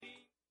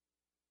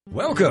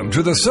Welcome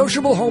to the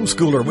Sociable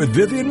Homeschooler with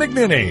Vivian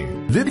McNinney.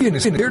 Vivian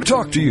is here to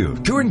talk to you,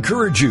 to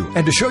encourage you,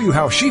 and to show you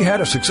how she had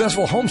a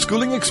successful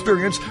homeschooling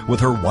experience with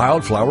her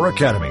Wildflower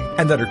Academy,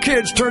 and that her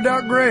kids turned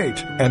out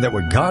great, and that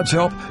with God's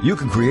help, you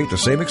can create the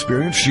same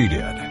experience she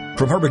did.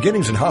 From her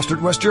beginnings in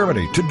Hostert, West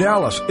Germany, to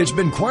Dallas, it's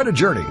been quite a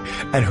journey,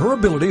 and her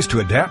abilities to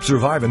adapt,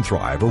 survive, and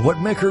thrive are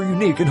what make her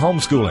unique in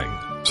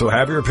homeschooling. So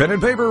have your pen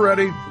and paper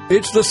ready.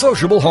 It's the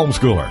Sociable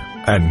Homeschooler.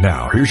 And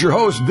now, here's your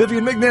host,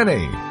 Vivian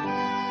McNinney.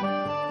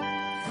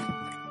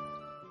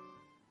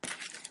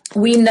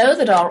 We know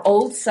that our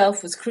old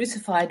self was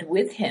crucified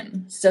with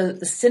him so that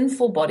the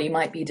sinful body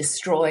might be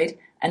destroyed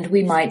and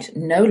we might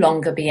no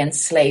longer be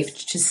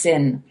enslaved to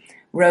sin.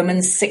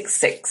 Romans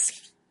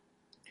 6:6.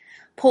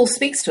 Paul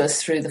speaks to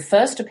us through the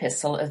first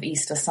epistle of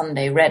Easter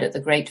Sunday, read at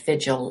the Great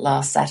Vigil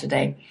last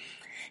Saturday.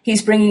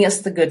 He's bringing us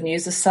the good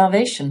news of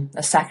salvation,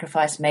 a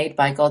sacrifice made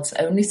by God's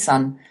only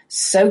Son,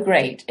 so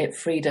great it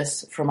freed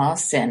us from our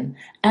sin.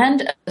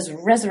 And as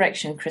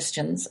resurrection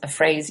Christians, a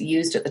phrase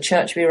used at the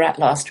church we were at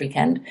last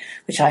weekend,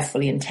 which I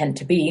fully intend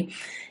to be,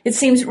 it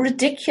seems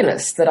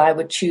ridiculous that I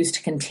would choose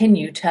to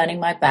continue turning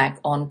my back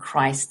on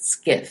Christ's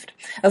gift.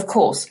 Of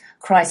course,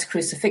 Christ's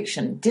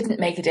crucifixion didn't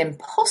make it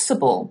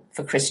impossible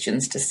for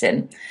Christians to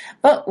sin,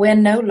 but we're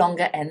no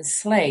longer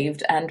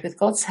enslaved, and with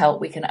God's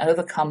help we can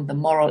overcome the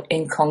moral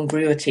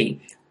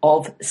incongruity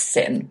of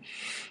sin.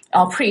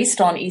 Our priest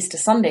on Easter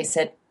Sunday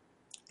said,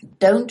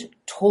 don't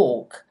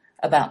talk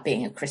about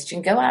being a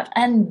Christian, go out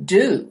and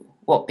do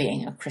what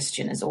being a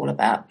Christian is all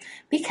about.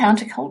 Be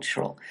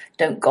countercultural.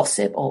 Don't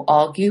gossip or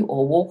argue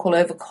or walk all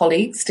over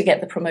colleagues to get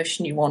the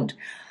promotion you want.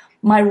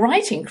 My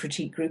writing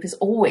critique group is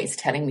always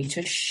telling me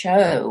to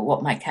show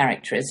what my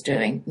character is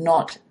doing,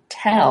 not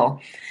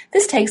tell.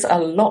 This takes a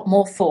lot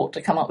more thought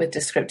to come up with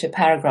descriptive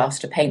paragraphs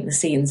to paint the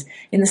scenes.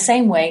 In the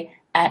same way,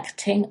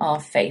 acting our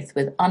faith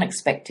with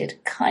unexpected,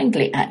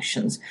 kindly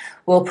actions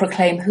will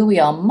proclaim who we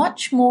are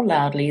much more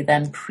loudly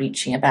than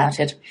preaching about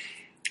it.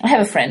 I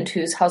have a friend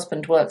whose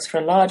husband works for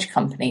a large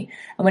company,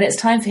 and when it's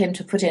time for him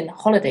to put in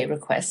holiday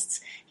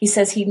requests, he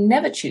says he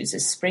never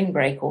chooses spring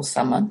break or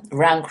summer,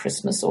 around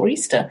Christmas or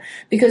Easter,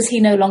 because he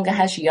no longer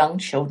has young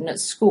children at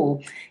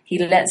school. He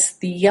lets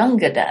the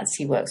younger dads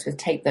he works with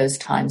take those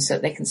times so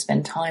that they can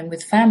spend time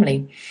with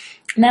family.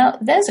 Now,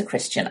 there's a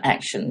Christian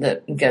action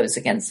that goes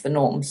against the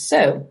norm.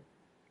 So,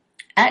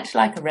 act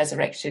like a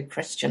resurrected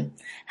Christian.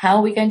 How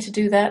are we going to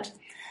do that?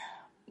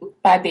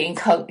 By being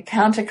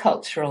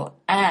countercultural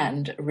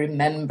and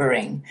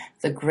remembering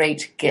the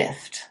great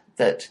gift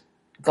that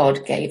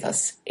God gave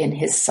us in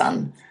his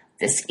Son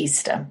this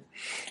Easter.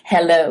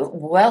 Hello,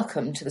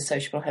 welcome to the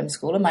Sociable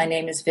Homeschooler. My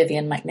name is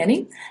Vivian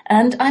McNinney,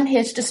 and I'm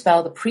here to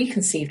dispel the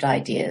preconceived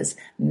ideas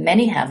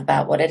many have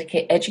about what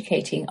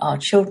educating our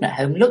children at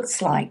home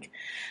looks like.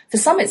 For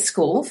some, it's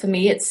school. For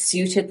me, it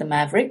suited the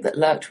maverick that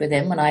lurked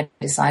within when I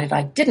decided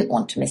I didn't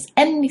want to miss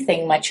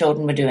anything my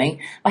children were doing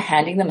by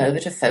handing them over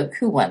to folk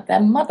who weren't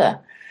their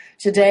mother.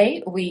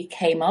 Today, we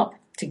came up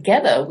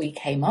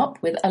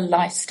with a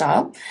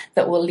lifestyle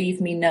that will leave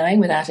me knowing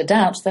without a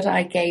doubt that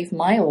I gave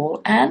my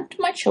all and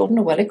my children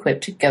are well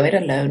equipped to go it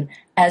alone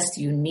as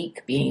the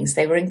unique beings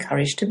they were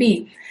encouraged to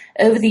be.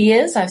 Over the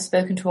years, I've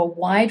spoken to a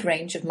wide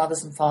range of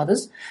mothers and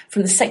fathers,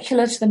 from the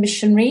secular to the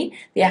missionary,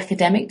 the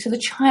academic to the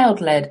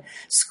child-led.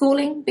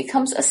 Schooling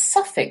becomes a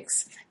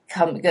suffix.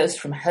 It goes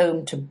from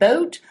home to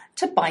boat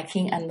to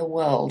biking and the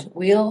world.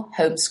 We'll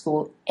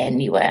homeschool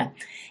anywhere.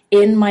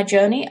 In my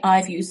journey,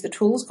 I've used the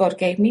tools God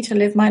gave me to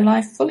live my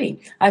life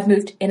fully. I've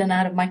moved in and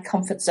out of my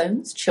comfort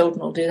zones. Children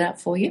will do that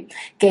for you.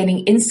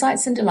 Gaining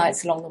insights and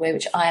delights along the way,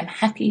 which I am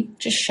happy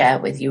to share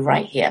with you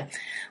right here.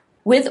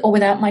 With or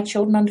without my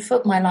children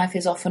underfoot, my life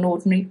is often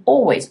ordinary,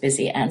 always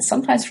busy, and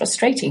sometimes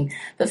frustrating.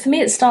 But for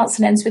me, it starts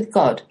and ends with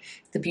God,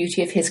 the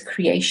beauty of his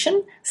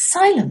creation,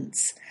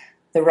 silence,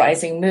 the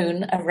rising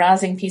moon, a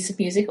rousing piece of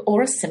music,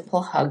 or a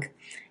simple hug.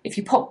 If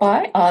you pop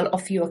by, I'll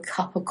offer you a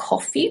cup of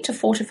coffee to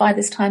fortify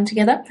this time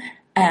together,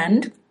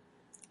 and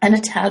an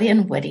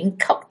Italian wedding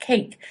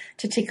cupcake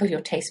to tickle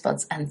your taste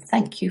buds, and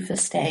thank you for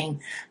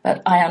staying.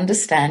 But I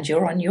understand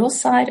you're on your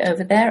side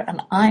over there,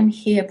 and I'm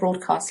here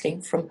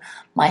broadcasting from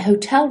my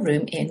hotel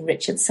room in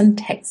Richardson,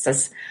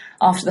 Texas.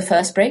 After the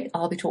first break,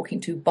 I'll be talking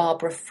to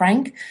Barbara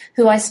Frank,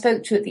 who I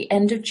spoke to at the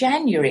end of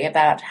January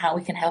about how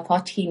we can help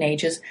our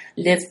teenagers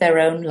live their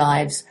own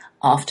lives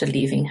after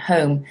leaving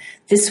home.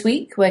 This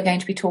week, we're going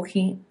to be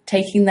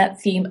taking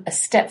that theme a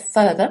step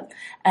further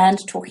and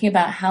talking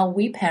about how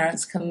we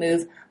parents can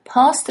move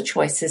past the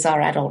choices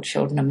our adult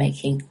children are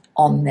making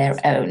on their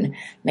own.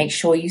 Make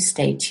sure you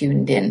stay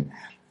tuned in.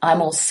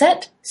 I'm all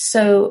set,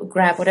 so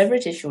grab whatever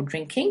it is you're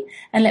drinking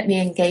and let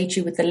me engage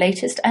you with the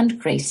latest and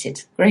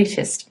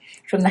greatest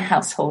from the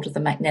household of the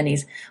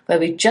McNennys, where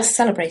we've just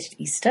celebrated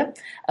Easter,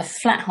 a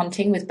flat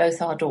hunting with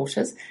both our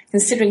daughters,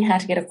 considering how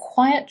to get a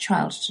quiet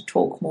child to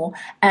talk more,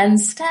 and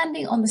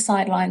standing on the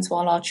sidelines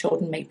while our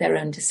children make their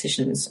own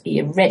decisions. Are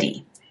you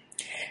ready?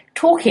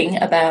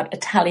 Talking about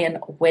Italian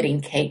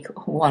wedding cake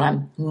while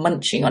I'm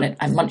munching on it.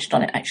 I munched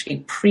on it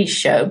actually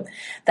pre-show.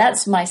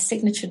 That's my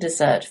signature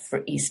dessert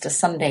for Easter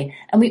Sunday.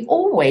 And we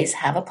always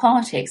have a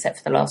party, except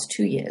for the last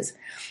 2 years,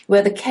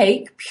 where the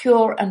cake,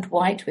 pure and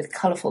white with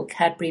colourful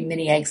Cadbury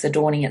mini eggs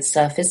adorning its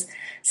surface,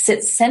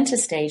 sits centre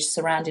stage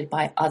surrounded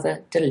by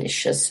other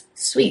delicious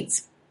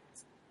sweets.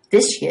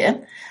 This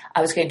year,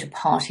 I was going to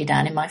party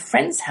down in my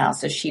friend's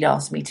house as she'd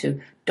asked me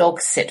to dog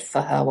sit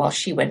for her while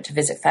she went to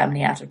visit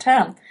family out of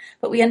town.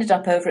 But we ended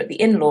up over at the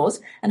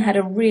in-laws and had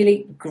a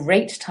really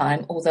great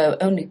time, although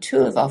only 2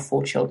 of our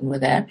 4 children were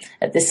there.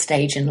 At this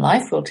stage in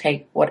life, we'll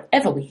take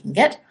whatever we can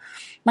get.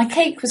 My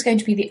cake was going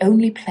to be the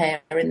only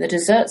player in the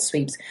dessert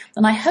sweeps,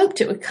 and I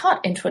hoped it would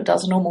cut into a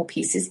dozen or more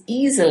pieces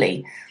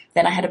easily.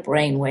 Then I had a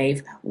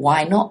brainwave.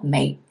 Why not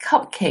make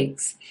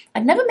cupcakes?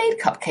 I'd never made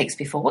cupcakes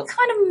before. What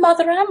kind of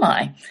mother am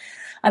I?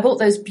 I bought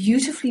those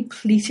beautifully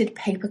pleated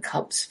paper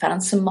cups,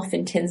 found some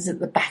muffin tins at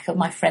the back of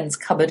my friend's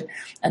cupboard,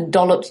 and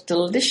dolloped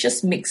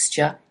delicious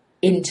mixture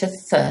into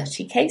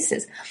 30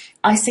 cases.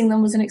 Icing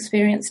them was an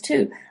experience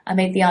too. I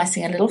made the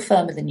icing a little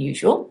firmer than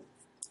usual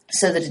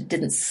so that it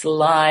didn't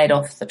slide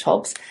off the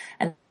tops,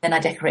 and then I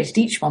decorated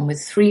each one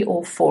with 3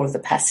 or 4 of the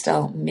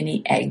pastel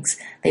mini eggs.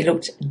 They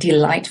looked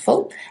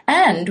delightful,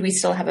 and we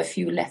still have a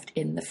few left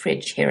in the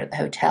fridge here at the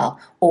hotel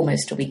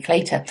almost a week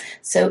later.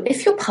 So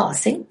if you're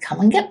passing, come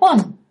and get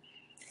one.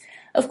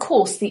 Of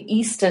course, the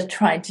Easter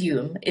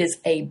Triduum is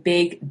a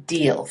big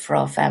deal for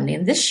our family,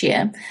 and this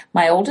year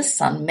my oldest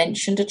son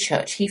mentioned a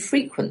church he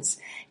frequents.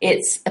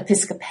 It's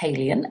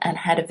Episcopalian and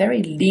had a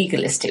very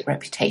legalistic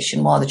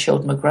reputation while the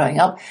children were growing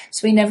up,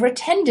 so we never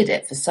attended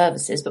it for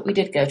services, but we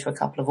did go to a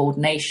couple of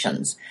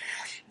ordinations.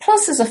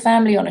 Plus, as a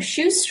family on a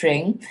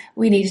shoestring,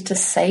 we needed to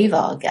save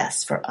our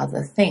gas for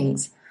other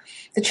things.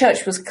 The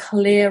church was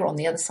clear on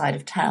the other side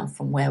of town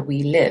from where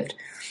we lived.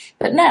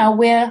 But now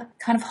we're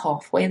kind of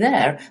halfway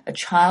there, a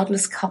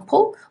childless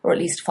couple, or at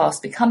least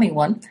fast becoming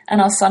one,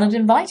 and our son had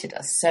invited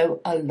us,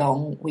 so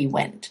along we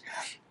went.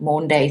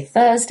 Maunday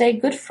Thursday,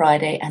 Good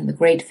Friday, and the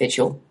Great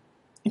Vigil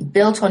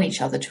built on each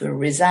other to a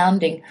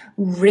resounding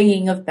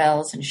ringing of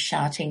bells and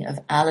shouting of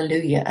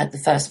Alleluia at the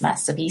first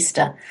Mass of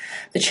Easter.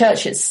 The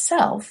church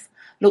itself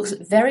looks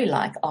very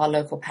like our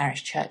local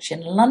parish church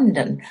in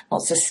London,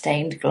 lots of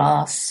stained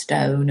glass,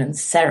 stone, and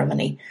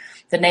ceremony.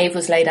 The nave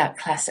was laid out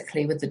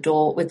classically with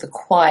the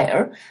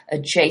choir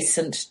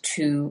adjacent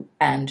to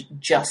and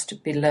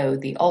just below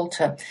the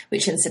altar,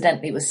 which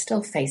incidentally was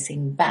still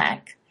facing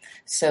back.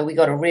 So we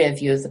got a rear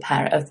view of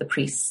the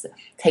priests,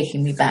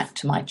 taking me back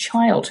to my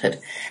childhood.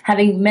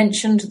 Having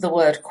mentioned the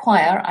word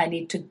choir, I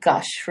need to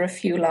gush for a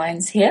few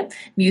lines here.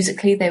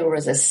 Musically, they were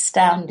as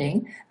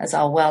astounding as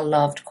our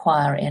well-loved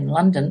choir in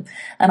London.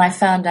 And I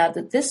found out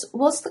that this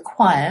was the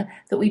choir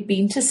that we'd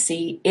been to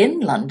see in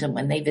London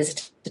when they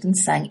visited and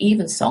sang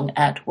Evensong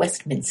at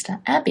Westminster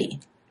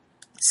Abbey.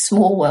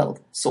 Small world,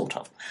 sort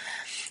of.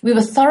 We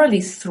were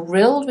thoroughly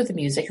thrilled with the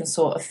music and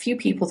saw a few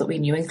people that we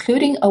knew,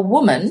 including a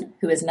woman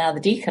who is now the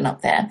deacon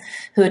up there,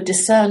 who had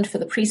discerned for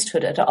the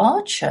priesthood at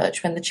our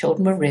church when the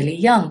children were really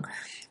young.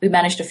 We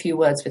managed a few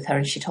words with her,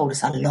 and she told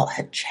us a lot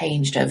had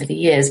changed over the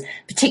years,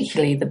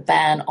 particularly the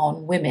ban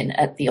on women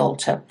at the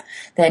altar.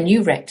 Their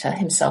new rector,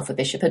 himself a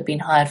bishop, had been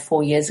hired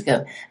 4 years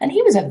ago, and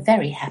he was a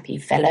very happy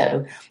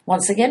fellow,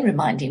 once again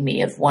reminding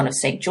me of one of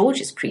St.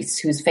 George's priests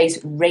whose face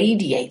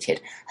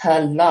radiated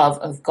her love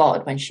of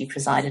God when she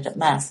presided at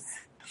Mass.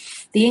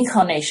 The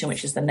Incarnation,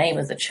 which is the name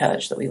of the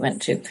church that we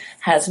went to,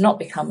 has not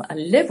become a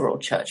liberal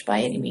church by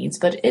any means,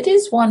 but it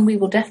is one we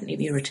will definitely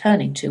be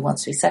returning to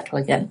once we settle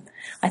again.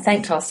 I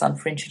thanked our son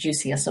for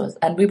introducing us,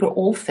 and we were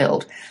all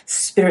filled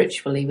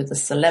spiritually with the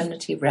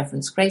solemnity,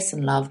 reverence, grace,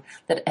 and love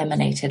that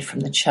emanated from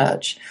the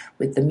church,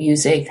 with the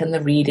music and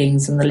the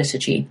readings and the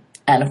liturgy,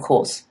 and of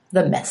course,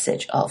 the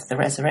message of the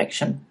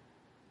resurrection.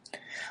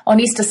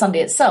 On Easter Sunday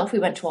itself, we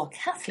went to our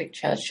Catholic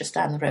church just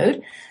down the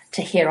road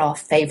to hear our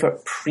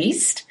favourite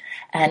priest,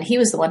 and he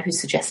was the one who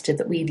suggested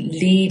that we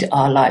lead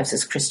our lives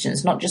as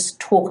Christians, not just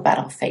talk about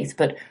our faith,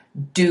 but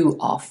do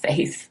our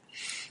faith.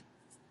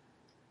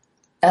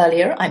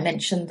 Earlier, I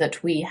mentioned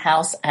that we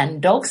house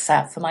and dog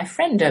sat for my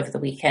friend over the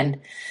weekend.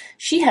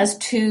 She has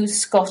 2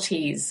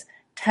 Scotties,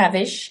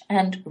 Tavish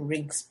and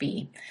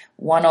Rigsby.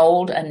 One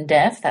old and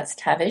deaf, that's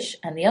Tavish,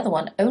 and the other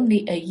one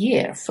only a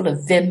year, full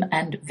of vim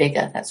and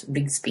vigour, that's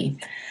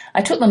Rigsby.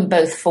 I took them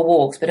both for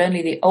walks, but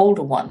only the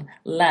older one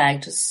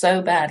lagged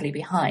so badly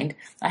behind,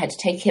 I had to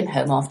take him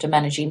home after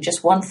managing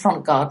just one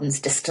front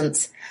garden's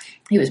distance.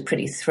 He was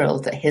pretty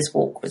thrilled that his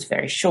walk was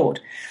very short.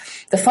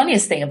 The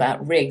funniest thing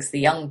about Riggs, the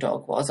young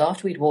dog, was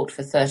after we'd walked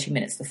for 30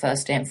 minutes the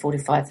first day and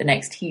 45 the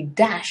next, he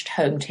dashed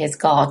home to his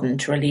garden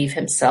to relieve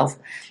himself.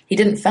 He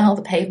didn't foul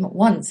the pavement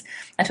once.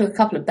 I took a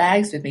couple of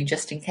bags with me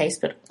just in case,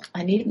 but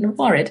I needn't have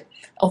worried.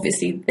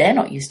 Obviously, they're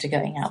not used to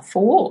going out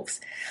for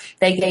walks.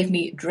 They gave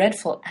me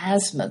dreadful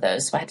asthma, though,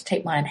 so I had to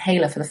take my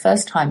inhaler for the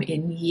first time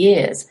in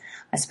years.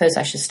 I suppose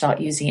I should start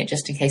using it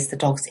just in case the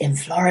dogs in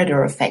Florida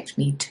affect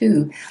me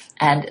too.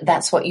 And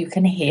that's what you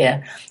can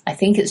hear. I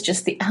think it's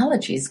just the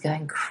allergies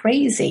going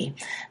crazy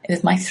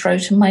with my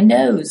throat and my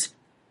nose.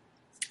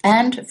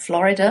 And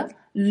Florida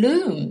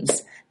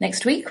looms.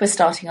 Next week, we're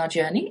starting our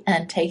journey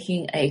and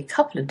taking a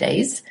couple of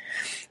days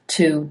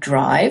to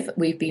drive.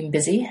 We've been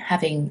busy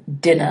having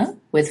dinner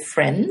with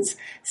friends,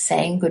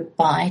 saying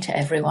goodbye to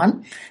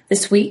everyone.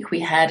 This week, we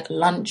had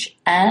lunch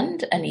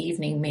and an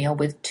evening meal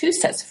with 2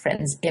 sets of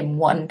friends in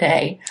one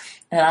day.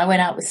 And I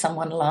went out with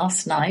someone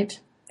last night,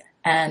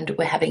 and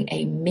we're having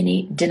a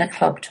mini dinner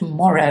club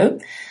tomorrow.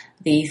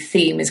 The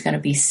theme is going to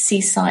be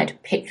Seaside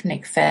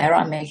Picnic Fare.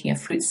 I'm making a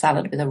fruit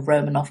salad with a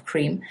Romanoff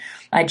cream.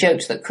 I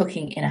joked that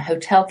cooking in a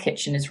hotel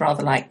kitchen is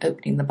rather like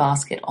opening the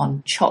basket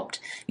on Chopped.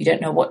 You don't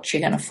know what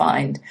you're going to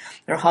find.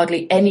 There are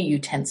hardly any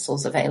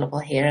utensils available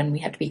here, and we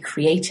have to be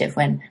creative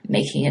when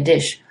making a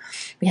dish.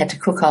 We had to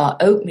cook our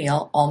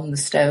oatmeal on the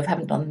stove.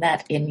 Haven't done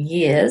that in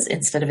years,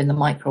 instead of in the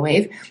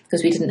microwave,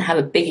 because we didn't have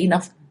a big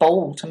enough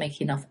bowl to make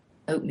enough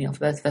oatmeal for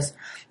both of us.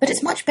 But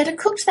it's much better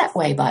cooked that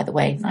way, by the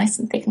way, nice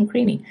and thick and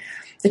creamy.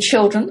 The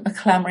children are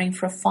clamoring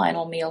for a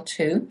final meal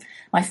too.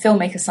 My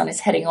filmmaker son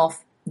is heading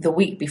off the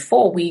week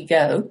before we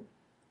go.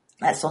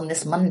 That's on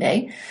this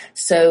Monday.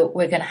 So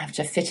we're going to have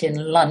to fit in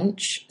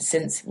lunch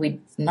since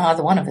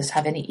neither one of us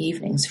have any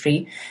evenings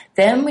free.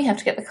 Then we have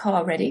to get the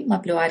car ready. My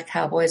blue-eyed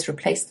cowboys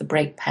replaced the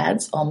brake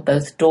pads on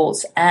both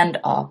doors and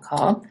our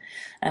car.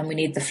 And we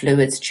need the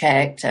fluids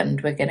checked, and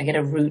we're going to get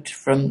a route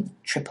from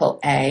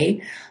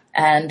AAA.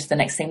 And the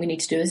next thing we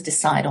need to do is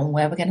decide on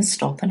where we're going to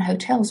stop and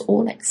hotels.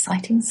 All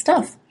exciting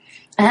stuff.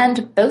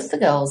 And both the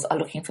girls are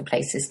looking for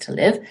places to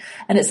live,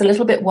 and it's a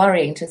little bit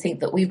worrying to think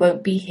that we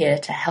won't be here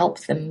to help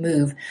them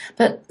move.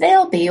 But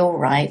they'll be all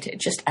right. It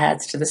just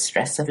adds to the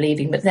stress of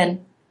leaving, but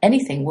then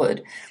anything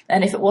would.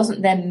 And if it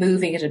wasn't them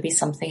moving, it would be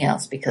something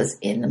else, because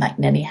in the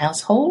McNenny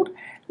household,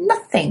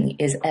 nothing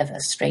is ever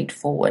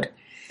straightforward.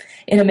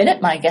 In a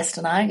minute, my guest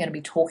and I are going to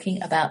be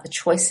talking about the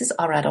choices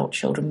our adult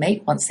children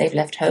make once they've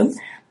left home.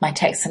 My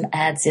Texan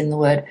adds in the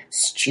word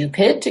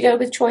stupid to go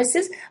with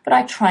choices, but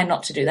I try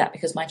not to do that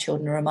because my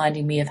children are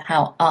reminding me of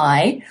how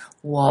I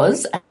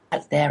was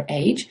at their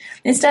age.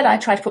 Instead, I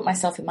try to put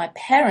myself in my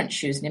parents'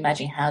 shoes and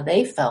imagine how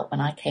they felt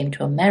when I came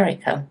to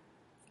America.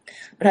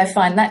 But I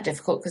find that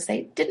difficult because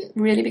they didn't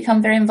really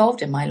become very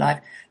involved in my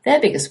life.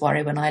 Their biggest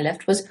worry when I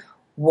left was,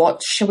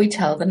 what shall we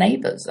tell the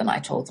neighbors? And I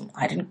told them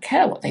I didn't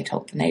care what they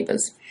told the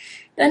neighbors.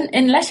 Then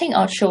in letting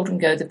our children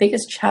go, the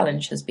biggest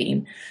challenge has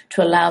been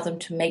to allow them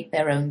to make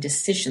their own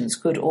decisions,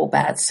 good or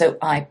bad. So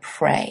I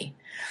pray.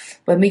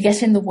 When we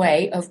get in the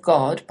way of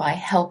God by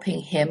helping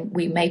him,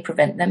 we may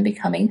prevent them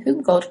becoming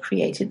whom God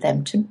created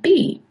them to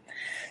be.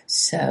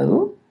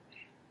 So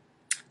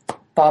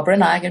Barbara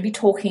and I are going to be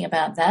talking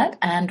about that,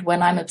 and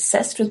when I'm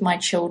obsessed with my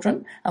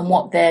children and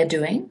what they're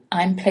doing,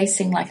 I'm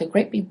placing like a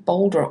great big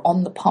boulder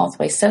on the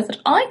pathway so that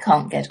I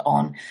can't get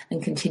on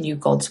and continue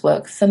God's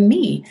work for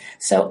me.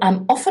 So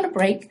I'm off on a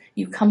break.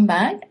 You come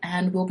back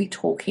and we'll be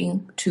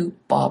talking to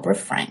Barbara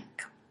Frank.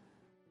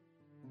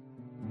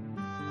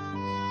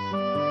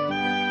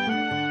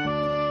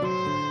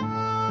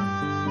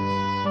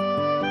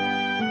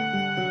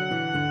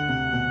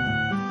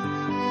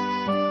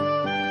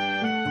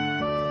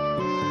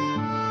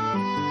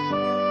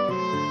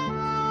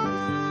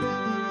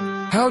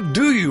 How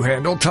do you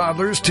handle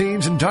toddlers,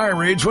 teens, and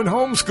tirades when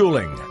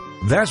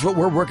homeschooling? That's what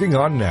we're working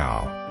on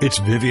now. It's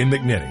Vivian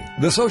McNinney,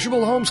 the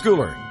sociable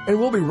homeschooler, and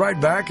we'll be right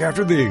back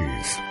after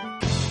these.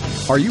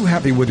 Are you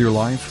happy with your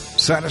life?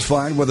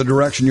 Satisfied with the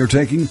direction you're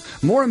taking?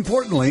 More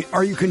importantly,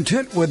 are you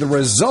content with the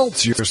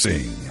results you're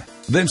seeing?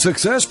 Then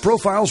Success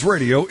Profiles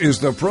Radio is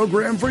the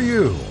program for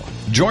you.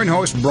 Join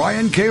host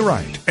Brian K.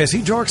 Wright as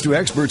he talks to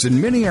experts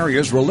in many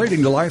areas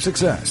relating to life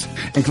success,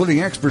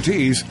 including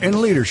expertise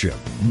in leadership,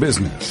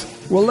 business,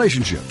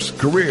 relationships,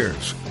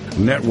 careers,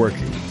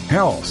 networking,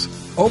 health,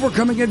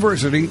 overcoming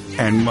adversity,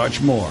 and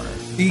much more.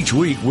 Each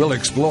week, we'll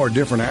explore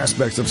different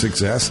aspects of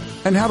success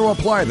and how to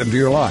apply them to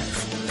your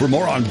life. For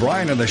more on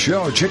Brian and the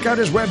show, check out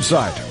his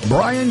website,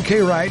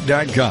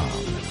 briankwright.com.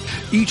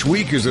 Each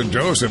week is a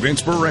dose of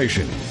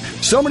inspiration.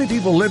 So many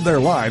people live their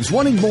lives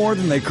wanting more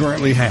than they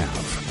currently have.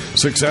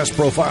 Success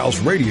Profiles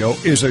Radio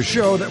is a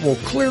show that will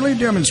clearly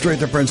demonstrate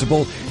the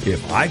principle,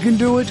 if I can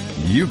do it,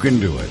 you can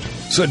do it.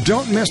 So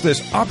don't miss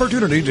this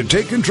opportunity to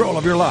take control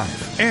of your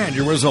life and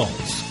your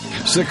results.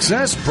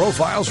 Success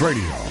Profiles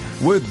Radio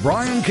with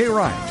Brian K.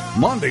 Wright,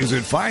 Mondays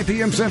at 5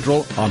 p.m.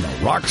 Central on the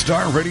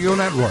Rockstar Radio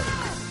Network.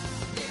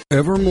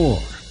 Evermore,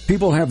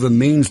 people have the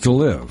means to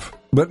live,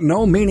 but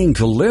no meaning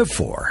to live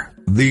for.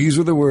 These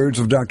are the words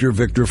of Dr.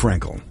 Viktor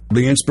Frankl,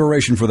 the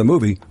inspiration for the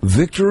movie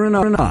Victor and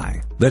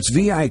I. That's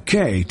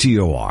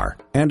VIKTOR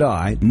and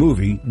I,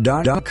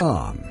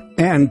 movie.com.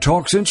 And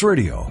Talk Sense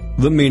Radio,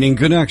 The Meaning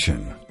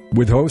Connection,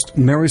 with host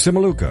Mary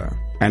Simaluka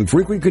and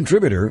frequent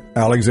contributor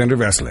Alexander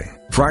Vesley.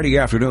 Friday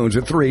afternoons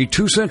at 3,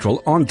 2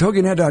 Central on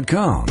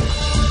Toginet.com.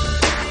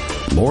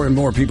 More and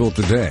more people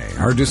today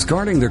are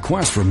discarding their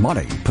quest for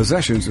money,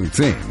 possessions, and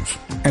things,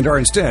 and are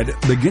instead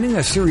beginning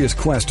a serious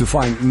quest to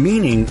find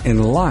meaning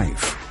in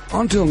life.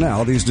 Until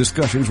now, these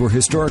discussions were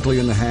historically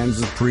in the hands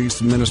of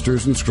priests,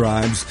 ministers, and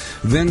scribes,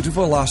 then to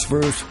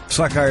philosophers,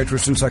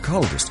 psychiatrists, and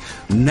psychologists.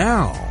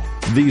 Now,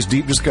 These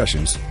deep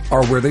discussions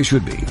are where they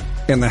should be,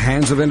 in the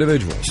hands of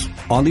individuals,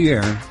 on the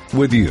air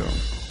with you.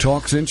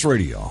 Talk Sense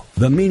Radio,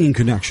 The Meaning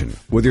Connection,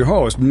 with your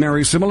host,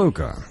 Mary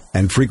Simaluka,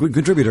 and frequent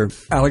contributor,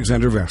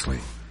 Alexander Vesley.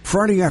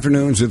 Friday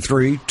afternoons at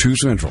 3, 2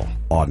 Central,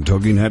 on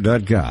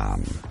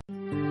Toginet.com.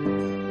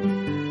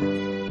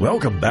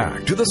 Welcome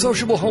back to The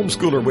Sociable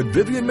Homeschooler with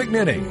Vivian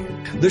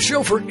McNinney, the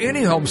show for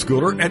any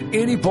homeschooler at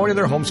any point in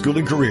their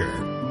homeschooling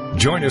career.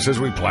 Join us as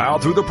we plow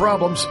through the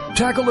problems,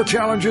 tackle the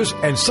challenges,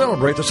 and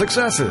celebrate the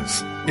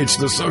successes. It's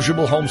The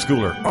Sociable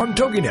Homeschooler on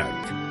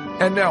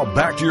Toginet. And now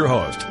back to your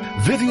host,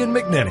 Vivian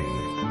McNinney.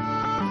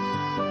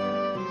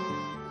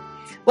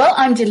 Well,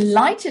 I'm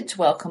delighted to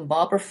welcome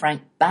Barbara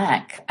Frank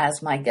back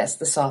as my guest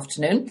this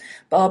afternoon.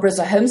 Barbara is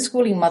a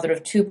homeschooling mother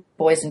of 2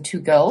 boys and 2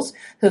 girls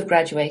who have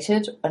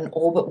graduated, and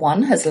all but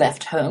one has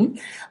left home.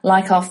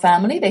 Like our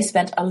family, they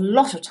spent a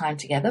lot of time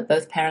together.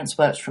 Both parents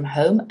worked from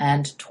home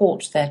and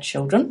taught their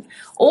children.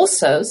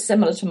 Also,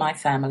 similar to my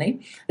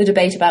family, the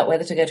debate about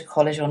whether to go to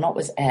college or not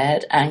was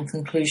aired, and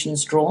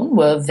conclusions drawn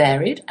were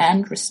varied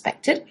and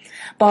respected.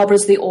 Barbara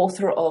is the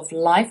author of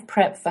Life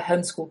Prep for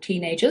Homeschooled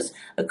Teenagers,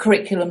 a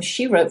curriculum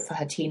she wrote for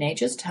her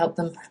teenagers to help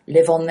them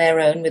live on their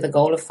own with a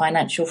goal of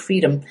financial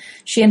freedom.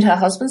 She and her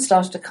husband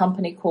started a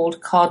company called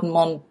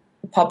Cardamom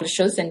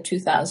Publishers in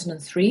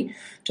 2003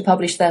 to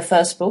publish their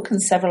first book,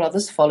 and several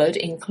others followed,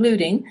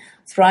 including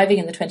Thriving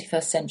in the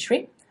 21st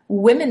Century,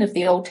 Women of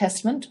the Old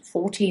Testament,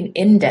 14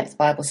 in-depth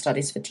Bible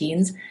studies for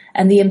teens,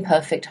 and The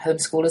Imperfect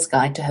Homeschooler's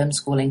Guide to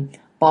Homeschooling.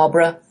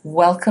 Barbara,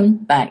 welcome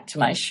back to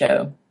my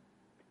show.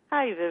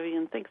 Hi,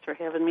 Vivian. Thanks for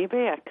having me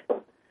back.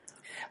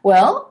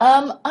 Well,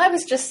 I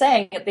was just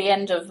saying at the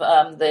end of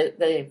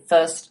the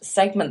first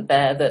segment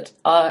there that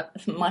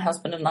my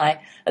husband and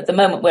I, at the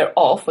moment we're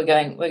off. We're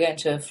going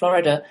to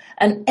Florida,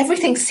 and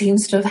everything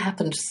seems to have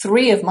happened.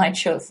 3 of my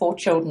 4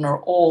 children are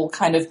all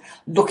kind of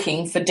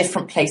looking for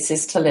different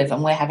places to live,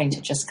 and we're having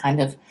to just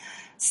kind of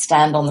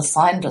stand on the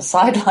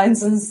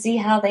sidelines and see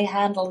how they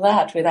handle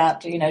that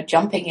without,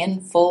 jumping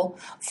in full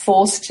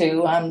force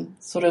to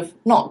sort of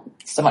not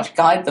so much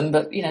guide them,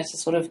 but to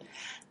sort of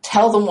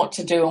tell them what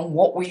to do and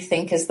what we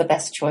think is the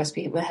best choice.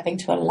 We're having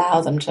to allow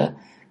them to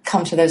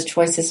come to those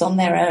choices on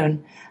their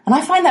own. And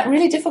I find that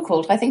really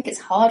difficult. I think it's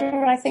harder,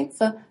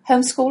 for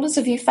homeschoolers.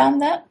 Have you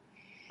found that?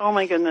 Oh,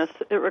 my goodness.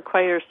 It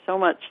requires so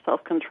much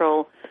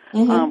self-control.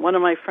 Mm-hmm. One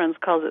of my friends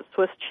calls it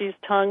Swiss cheese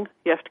tongue.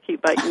 You have to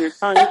keep biting your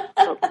tongue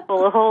so it's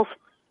full of holes.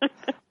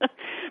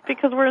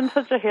 Because we're in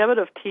such a habit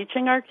of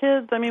teaching our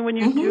kids. I mean, when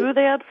you do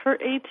that for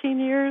 18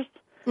 years,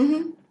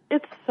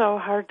 it's so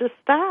hard to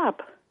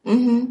stop.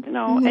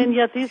 And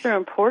yet these are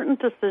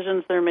important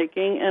decisions they're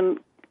making, and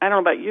I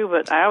don't know about you,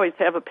 but I always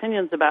have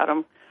opinions about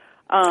them.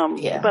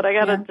 But I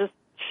got to just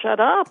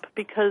shut up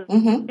because,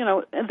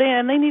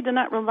 they need to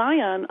not rely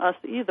on us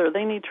either.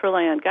 They need to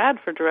rely on God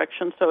for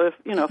direction. So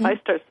if I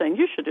start saying,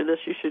 you should do this,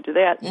 you should do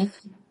that,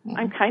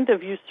 I'm kind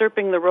of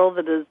usurping the role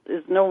that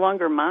is no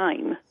longer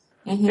mine.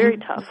 Very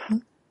tough.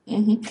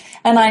 And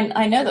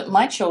I know that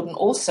my children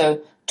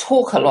also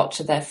talk a lot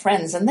to their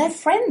friends, and their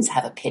friends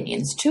have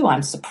opinions too.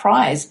 I'm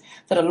surprised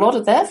that a lot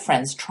of their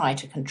friends try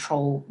to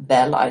control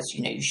their lives.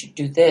 You should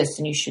do this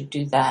and you should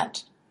do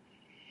that.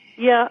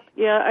 Yeah,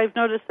 I've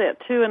noticed that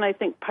too, and I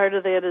think part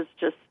of that is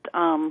just,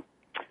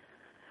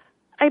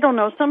 I don't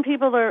know, some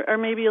people are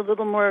maybe a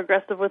little more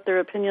aggressive with their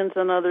opinions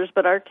than others,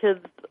 but our kids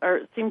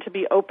seem to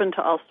be open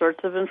to all sorts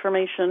of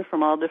information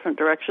from all different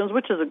directions,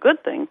 which is a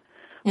good thing.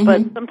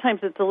 But sometimes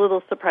it's a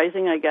little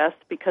surprising, I guess,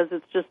 because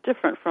it's just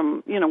different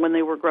from, when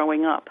they were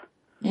growing up.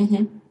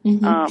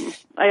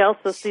 I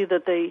also see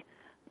that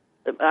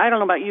I don't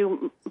know about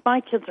you,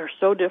 my kids are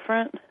so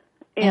different,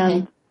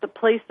 and the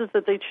places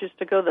that they choose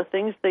to go, the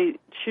things they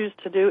choose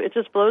to do, it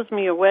just blows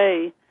me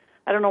away.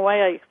 I don't know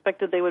why I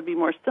expected they would be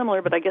more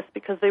similar, but I guess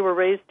because they were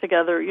raised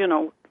together,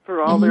 for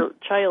all their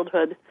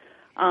childhood,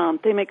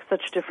 they make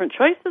such different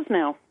choices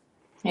now.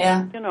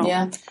 Yeah,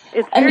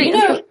 It's very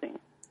interesting.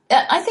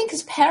 I think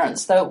as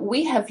parents, though,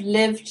 we have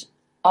lived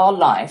our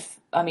life,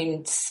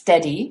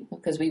 steady,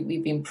 because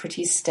we've been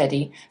pretty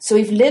steady. So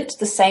we've lived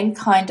the same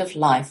kind of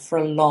life for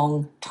a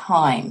long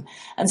time.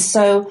 And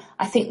so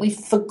I think we've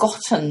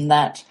forgotten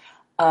that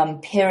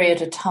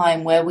period of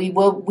time where we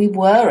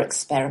were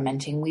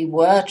experimenting, we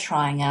were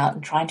trying out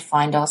and trying to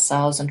find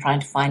ourselves and trying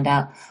to find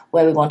out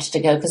where we wanted to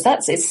go, because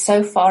it's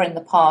so far in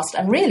the past.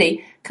 And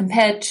really,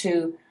 compared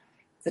to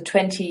the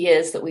 20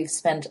 years that we've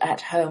spent at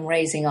home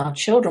raising our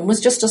children, was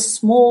just a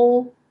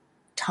small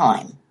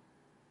time.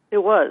 It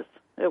was,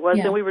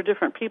 Yeah. and we were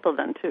different people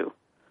then too.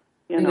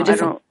 We were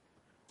different.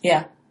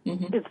 Yeah.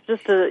 It's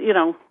just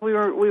we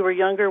were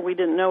younger. We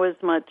didn't know as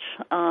much.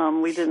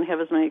 We didn't have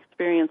as many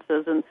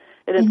experiences, and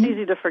it's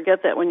easy to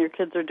forget that when your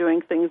kids are doing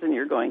things and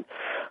you're going,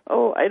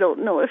 oh, I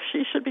don't know if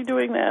she should be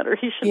doing that or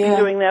he should be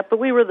doing that. But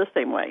we were the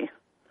same way.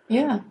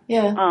 Yeah.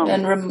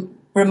 And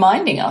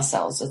reminding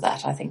ourselves of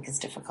that, I think, is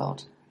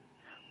difficult.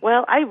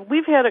 Well,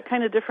 we've had a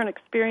kind of different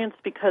experience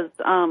because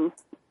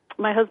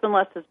my husband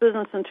lost his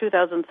business in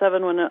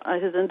 2007 when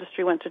his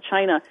industry went to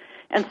China.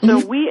 And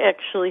so we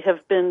actually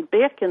have been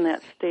back in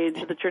that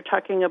stage that you're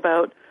talking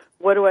about.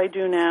 What do I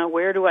do now?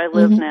 Where do I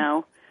live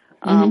now?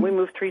 We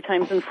moved 3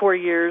 times in 4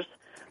 years.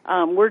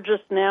 We're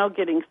just now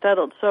getting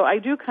settled. So I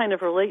do kind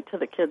of relate to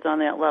the kids on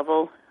that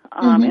level.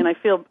 And I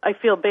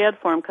feel bad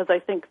for them because I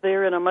think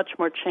they're in a much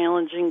more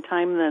challenging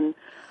time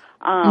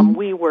than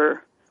we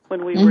were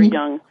when we were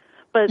young.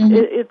 But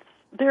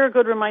they're a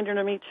good reminder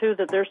to me, too,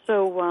 that they're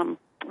so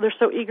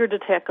eager to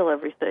tackle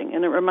everything.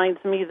 And it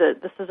reminds me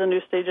that this is a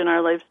new stage in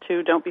our lives,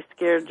 too. Don't be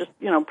scared. Just,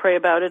 pray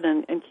about it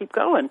and keep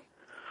going.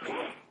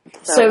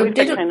 So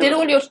did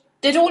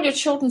all your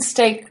children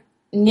stay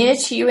near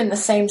to you in the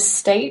same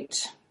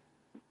state,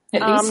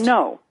 at least?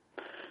 No.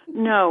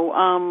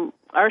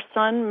 Our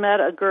son met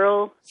a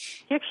girl.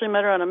 He actually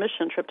met her on a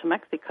mission trip to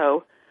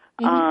Mexico,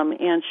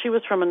 and she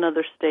was from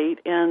another state.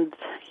 And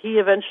he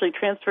eventually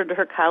transferred to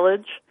her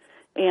college.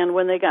 And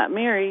when they got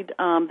married,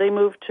 they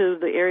moved to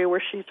the area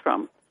where she's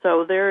from.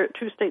 So they're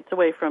 2 states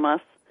away from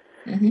us.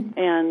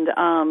 And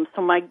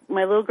so my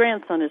little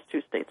grandson is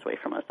 2 states away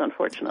from us,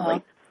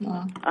 unfortunately.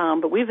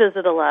 But we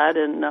visit a lot,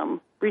 and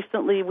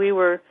recently we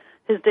were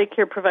his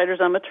daycare providers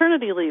on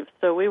maternity leave,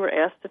 so we were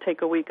asked to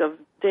take a week of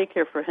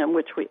daycare for him,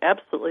 which we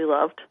absolutely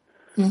loved.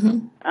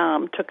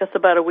 Took us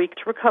about a week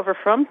to recover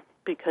from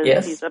because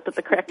he's up at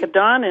the crack of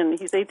dawn, and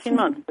he's 18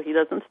 months, so he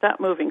doesn't stop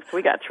moving. So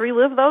we got to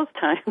relive those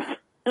times.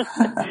 It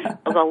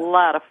was a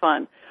lot of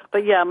fun.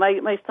 But, yeah,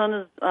 my son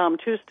is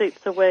 2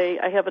 states away.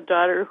 I have a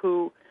daughter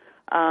who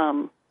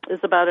is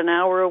about an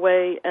hour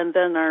away, and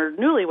then our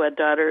newlywed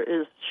daughter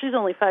she's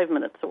only 5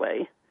 minutes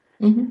away.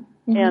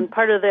 And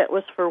part of that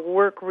was for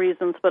work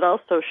reasons, but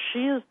also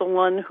she is the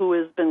one who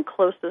has been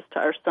closest to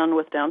our son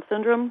with Down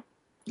syndrome.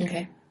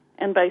 Okay.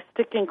 And by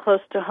sticking close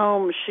to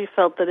home, she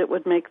felt that it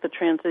would make the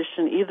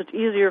transition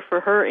easier for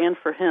her and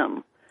for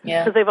him.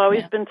 Yeah. Because they've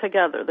always been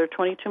together. They're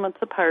 22 months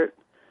apart.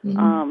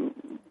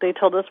 They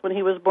told us when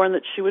he was born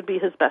that she would be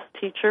his best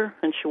teacher,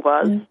 and she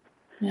was.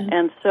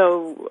 And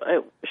so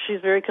she's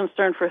very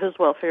concerned for his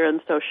welfare, and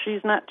so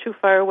she's not too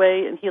far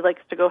away, and he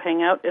likes to go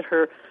hang out at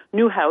her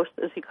new house,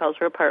 as he calls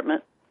her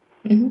apartment,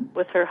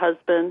 with her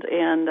husband,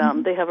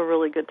 and they have a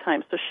really good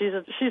time. So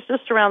she's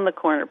just around the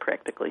corner,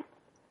 practically.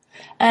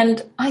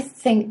 And I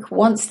think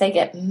once they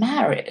get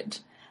married,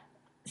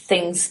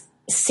 things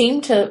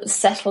seem to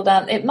settle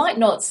down. It might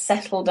not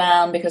settle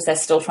down because they're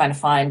still trying to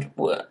find,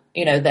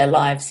 their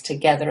lives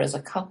together as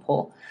a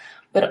couple.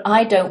 But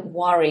I don't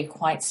worry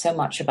quite so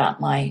much about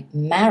my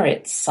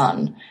married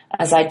son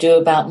as I do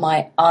about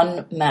my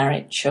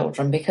unmarried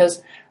children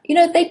because,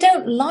 they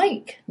don't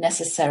like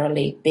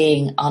necessarily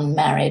being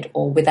unmarried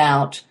or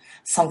without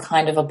some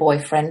kind of a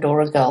boyfriend or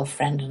a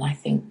girlfriend. And I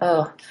think,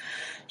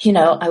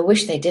 I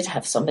wish they did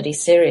have somebody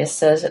serious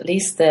so at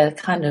least they're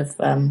kind of,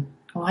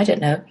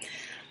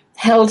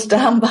 held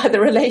down by the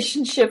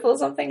relationship or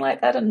something like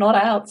that and not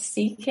out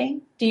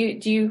seeking. Do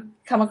you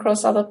come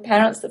across other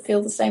parents that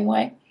feel the same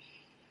way?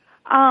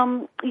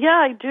 Yeah,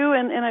 I do,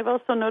 and I've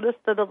also noticed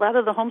that a lot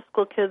of the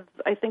homeschool kids,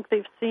 I think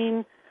they've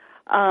seen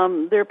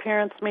their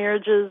parents'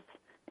 marriages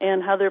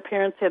and how their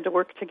parents had to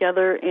work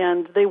together,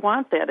 and they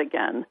want that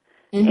again.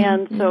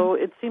 And so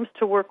it seems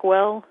to work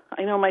well.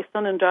 I know my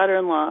son and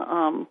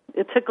daughter-in-law,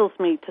 it tickles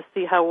me to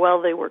see how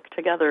well they work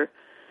together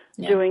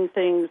doing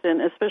things,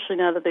 and especially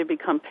now that they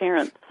become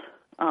parents.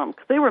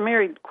 Because they were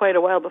married quite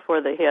a while before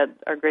they had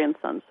our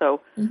grandson. So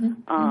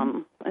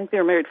I think they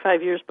were married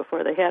 5 years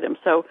before they had him.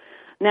 So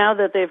now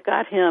that they've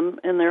got him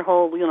and their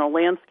whole,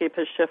 landscape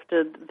has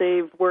shifted,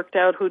 they've worked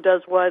out who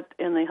does what,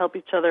 and they help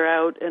each other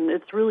out, and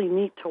it's really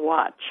neat to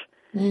watch.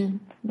 And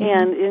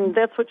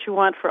that's what you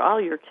want for all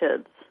your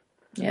kids.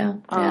 Yeah,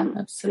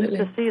 absolutely.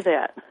 To see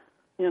that,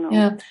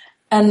 Yeah,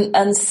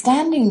 and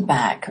standing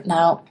back,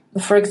 now,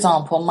 for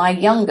example, my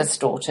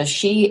youngest daughter,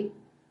 she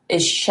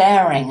is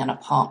sharing an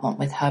apartment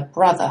with her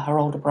brother, her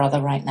older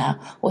brother right now.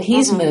 Well,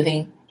 he's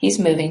moving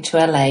to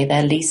LA,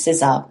 their lease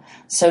is up,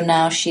 so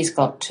now she's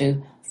got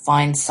to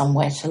find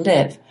somewhere to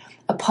live.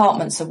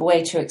 Apartments are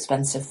way too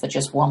expensive for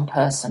just one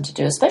person to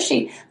do,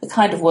 especially the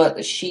kind of work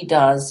that she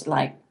does,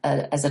 like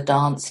as a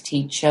dance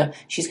teacher.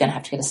 She's going to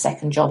have to get a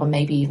second job and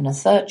maybe even a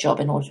third job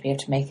in order to be able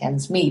to make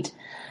ends meet.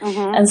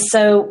 And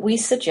so we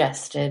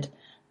suggested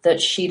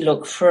that she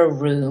look for a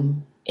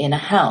room in a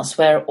house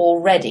where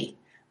already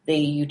the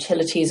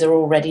utilities are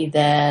already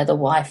there, the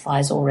Wi-Fi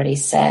is already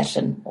set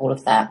and all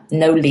of that.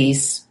 No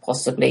lease,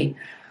 possibly.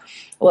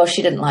 Well,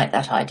 she didn't like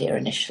that idea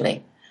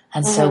initially.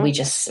 And so we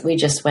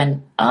just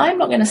went, I'm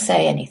not going to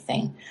say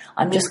anything.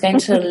 I'm just going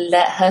to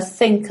let her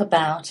think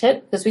about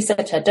it. Because we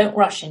said to her, don't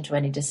rush into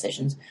any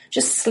decisions.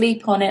 Just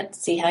sleep on it,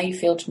 see how you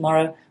feel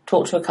tomorrow.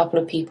 Talk to a couple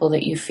of people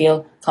that you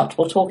feel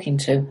comfortable talking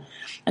to.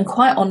 And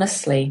quite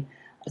honestly,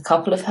 a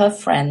couple of her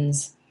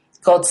friends,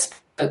 God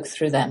spoke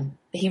through them.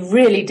 He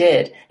really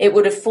did. It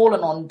would have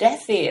fallen on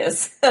deaf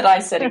ears that I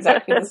said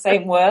exactly the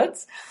same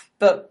words.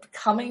 But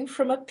coming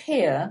from a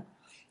peer,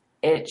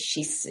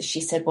 she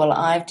said, well,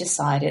 I've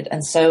decided.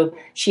 And so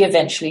she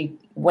eventually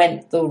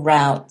went the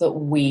route that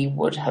we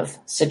would have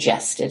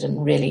suggested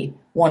and really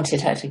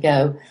wanted her to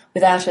go,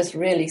 without us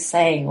really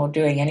saying or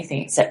doing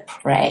anything except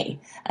pray.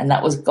 And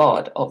that was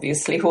God,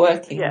 obviously,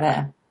 working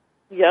there.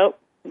 Yep,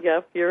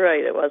 you're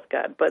right. It was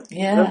God. But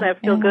doesn't that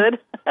feel good?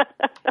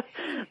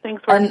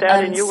 Things worked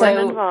out and you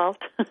weren't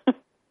involved.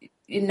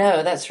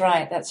 That's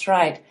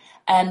right.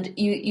 And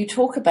you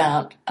talk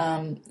about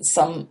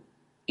some,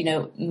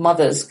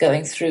 mothers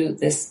going through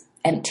this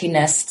empty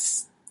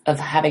nests of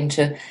having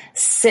to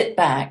sit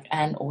back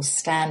or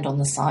stand on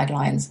the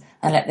sidelines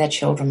and let their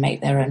children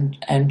make their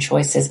own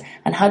choices,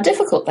 and how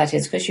difficult that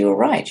is, because you were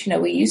right.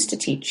 We're used to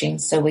teaching,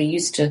 so we're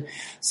used to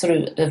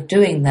sort of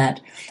doing that.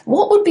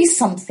 What would be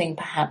something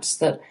perhaps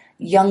that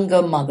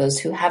younger mothers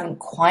who haven't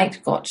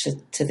quite got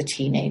to the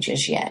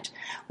teenagers yet,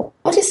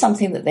 what is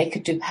something that they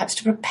could do perhaps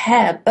to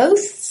prepare both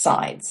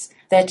sides,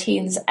 their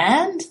teens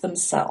and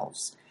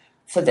themselves,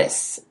 for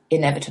this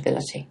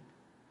inevitability?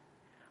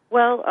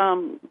 Well,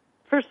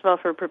 first of all,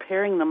 for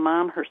preparing the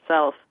mom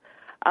herself,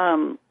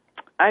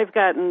 I've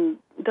done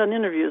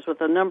interviews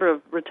with a number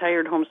of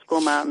retired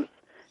homeschool moms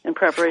in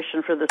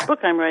preparation for this book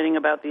I'm writing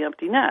about the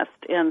empty nest.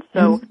 And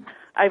so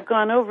I've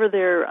gone over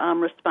their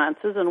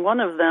responses, and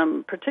one of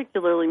them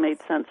particularly made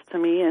sense to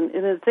me, and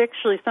it's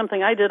actually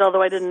something I did,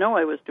 although I didn't know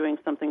I was doing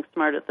something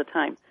smart at the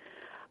time.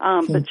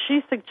 But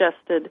she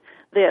suggested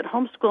that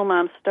homeschool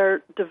moms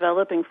start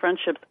developing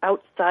friendships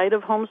outside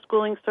of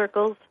homeschooling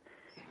circles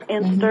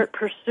and start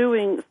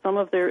pursuing some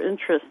of their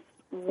interests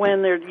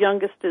when their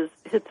youngest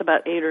hits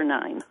about 8 or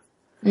 9.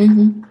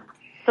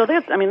 So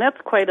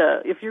that's quite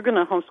if you're going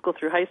to homeschool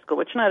through high school,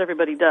 which not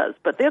everybody does,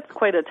 but that's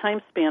quite a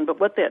time span. But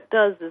what that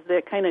does is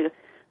that kind of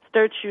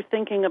starts you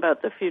thinking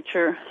about the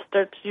future,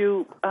 starts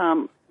you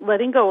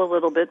letting go a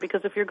little bit,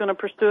 because if you're going to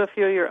pursue a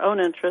few of your own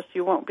interests,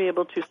 you won't be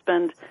able to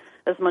spend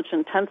as much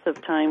intensive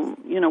time,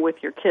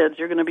 with your kids.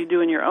 You're going to be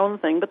doing your own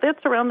thing, but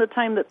that's around the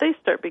time that they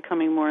start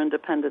becoming more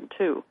independent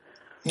too.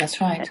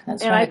 That's right.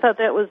 And I thought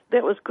that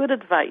was good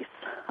advice,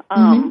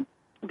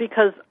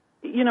 because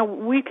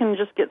we can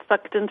just get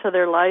sucked into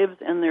their lives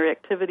and their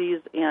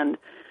activities and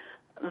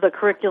the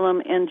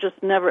curriculum and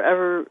just never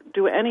ever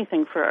do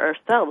anything for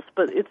ourselves.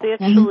 But it's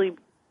actually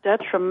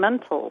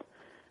detrimental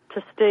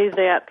to stay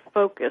that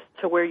focused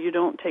to where you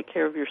don't take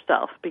care of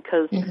yourself,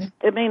 because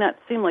it may not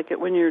seem like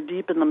it when you're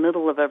deep in the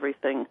middle of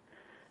everything.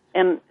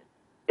 And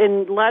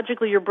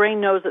logically, your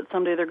brain knows that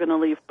someday they're going to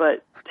leave,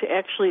 but to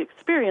actually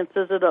experience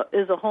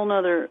is a whole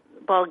nother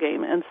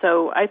ballgame. And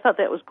so I thought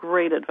that was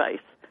great advice.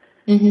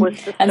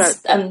 Was to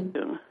start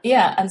soon.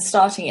 Yeah, and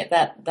starting it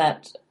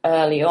that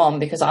early on,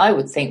 because I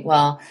would think,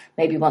 well,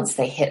 maybe once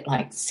they hit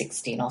like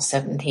 16 or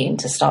 17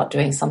 to start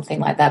doing something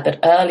like that, but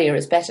earlier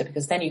is better,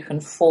 because then you can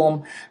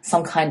form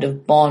some kind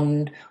of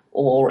bond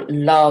or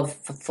love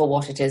for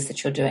what it is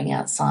that you're doing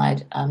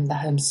outside the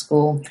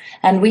homeschool.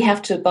 And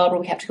Barbara,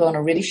 we have to go on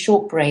a really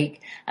short break,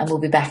 and we'll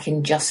be back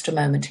in just a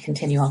moment to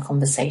continue our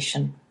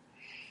conversation.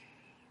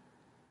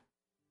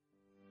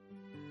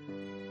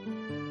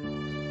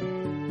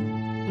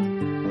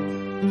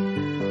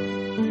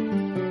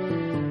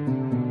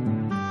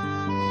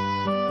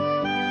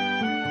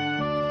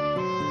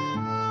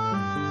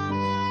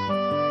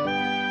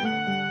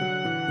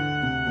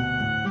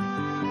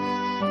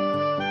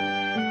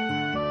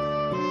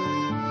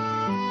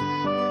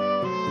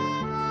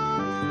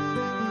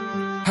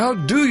 How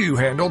do you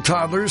handle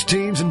toddlers,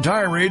 teens, and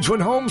tirades when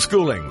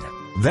homeschooling?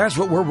 That's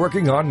what we're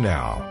working on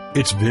now.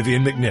 It's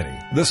Vivian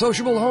McNinney, the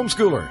sociable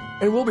homeschooler,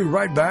 and we'll be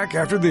right back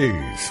after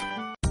these.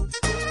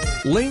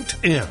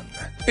 LinkedIn.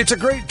 It's a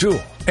great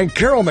tool, and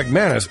Carol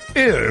McManus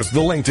is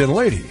the LinkedIn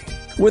lady.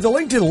 With the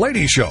LinkedIn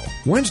Lady Show,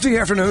 Wednesday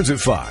afternoons at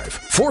 5,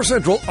 4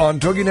 Central on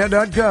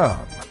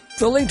Toginet.com.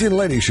 The LinkedIn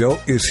Lady Show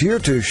is here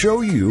to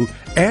show you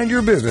and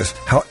your business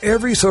how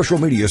every social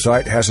media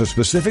site has a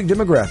specific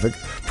demographic,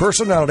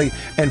 personality,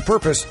 and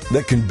purpose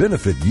that can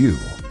benefit you.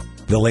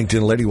 The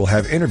LinkedIn Lady will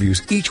have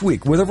interviews each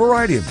week with a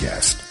variety of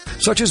guests,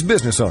 such as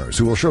business owners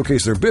who will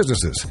showcase their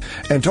businesses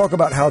and talk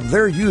about how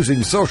they're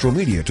using social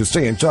media to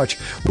stay in touch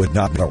with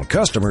not only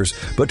customers,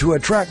 but to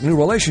attract new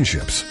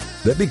relationships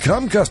that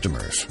become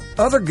customers.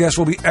 Other guests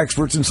will be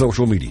experts in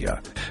social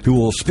media who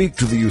will speak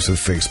to the use of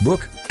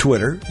Facebook,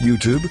 Twitter,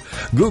 YouTube,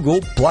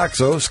 Google,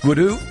 Plaxo,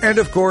 Squidoo, and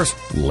of course,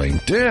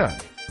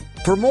 LinkedIn.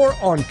 For more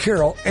on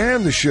Carol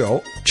and the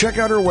show, check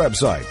out her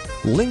website,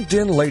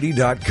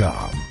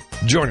 LinkedInLady.com.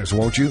 Join us,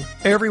 won't you?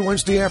 Every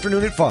Wednesday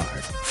afternoon at 5,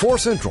 4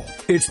 Central.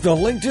 It's the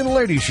LinkedIn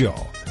Lady Show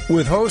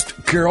with host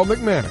Carol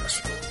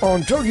McManus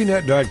on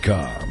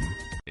Toginet.com.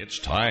 It's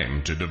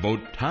time to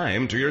devote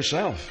time to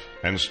yourself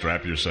and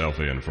strap yourself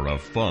in for a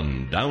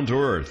fun,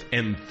 down-to-earth,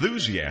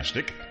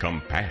 enthusiastic,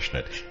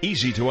 compassionate,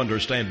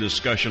 easy-to-understand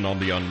discussion on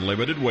the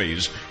unlimited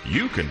ways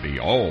you can be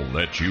all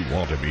that you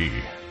want to be.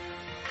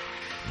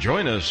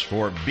 Join us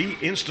for Be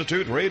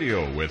Institute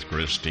Radio with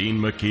Christine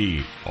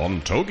McKee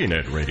on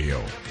Toginet Radio.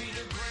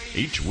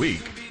 Each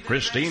week,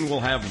 Christine will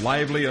have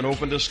lively and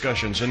open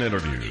discussions and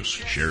interviews,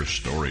 share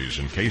stories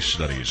and case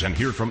studies, and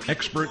hear from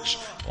experts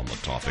on the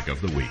topic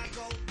of the week.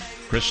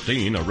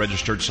 Christine, a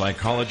registered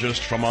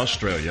psychologist from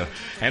Australia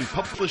and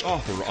published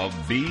author of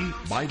Be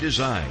by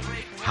Design,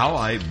 How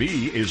I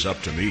Be Is Up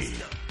to Me.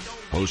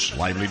 Hosts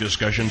lively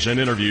discussions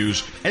and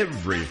interviews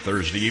every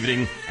Thursday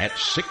evening at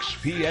 6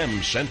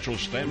 p.m. Central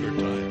Standard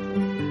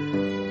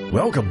Time.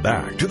 Welcome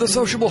back to The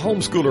Sociable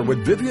Homeschooler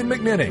with Vivian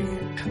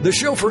McNinney, the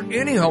show for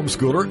any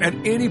homeschooler at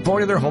any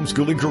point in their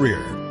homeschooling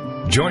career.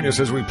 Join us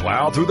as we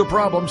plow through the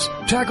problems,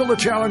 tackle the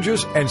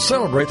challenges, and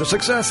celebrate the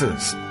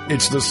successes.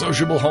 It's The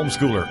Sociable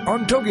Homeschooler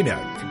on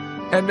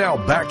Toginet. And now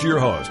back to your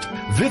host,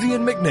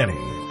 Vivian McNinney.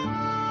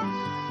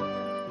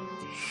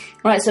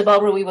 Right, so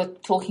Barbara, we were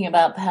talking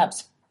about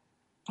perhaps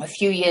a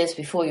few years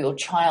before your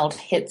child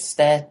hits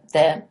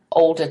their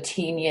older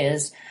teen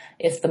years,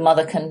 if the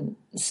mother can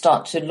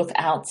start to look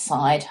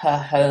outside her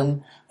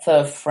home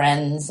for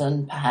friends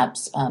and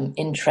perhaps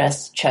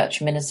interests.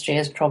 Church ministry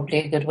is probably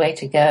a good way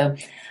to go.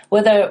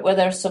 Were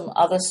there some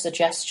other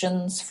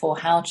suggestions for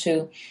how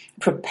to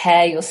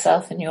prepare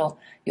yourself and your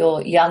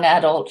young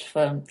adult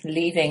for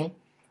leaving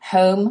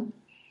home?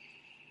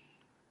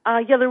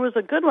 Yeah, there was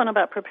a good one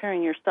about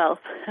preparing yourself,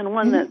 and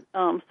one that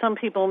some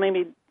people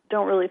maybe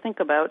don't really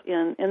think about,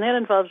 and that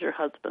involves your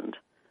husband.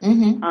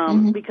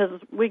 Because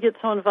we get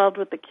so involved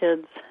with the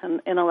kids,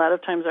 and a lot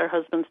of times our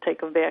husbands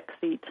take a back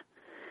seat.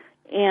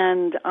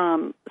 And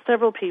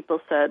several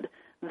people said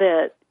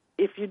that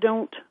if you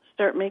don't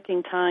start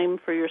making time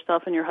for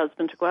yourself and your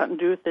husband to go out and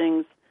do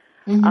things,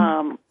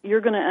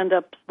 you're going to end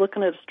up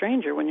looking at a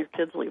stranger when your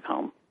kids leave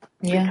home.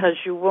 Yeah. Because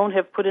you won't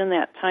have put in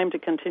that time to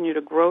continue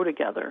to grow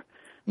together.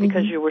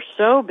 Because you were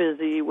so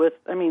busy with,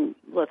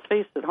 let's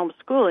face it,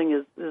 homeschooling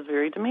is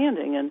very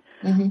demanding.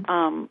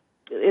 And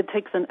it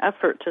takes an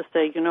effort to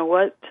say, you know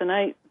what,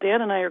 tonight Dad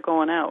and I are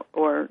going out,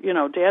 or,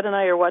 Dad and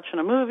I are watching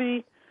a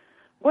movie,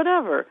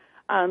 whatever,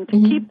 to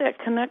keep that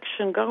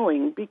connection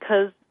going,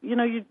 because,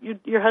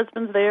 your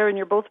husband's there and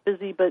you're both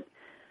busy, but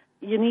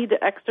you need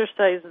to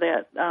exercise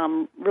that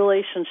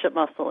relationship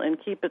muscle and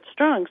keep it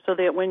strong so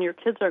that when your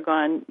kids are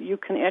gone, you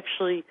can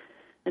actually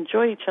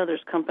enjoy each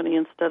other's company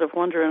instead of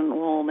wondering,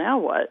 well, now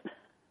what?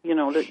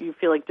 That you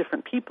feel like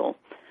different people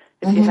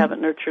if you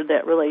haven't nurtured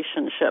that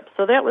relationship.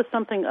 So that was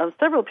something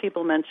several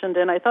people mentioned,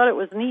 and I thought it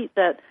was neat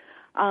that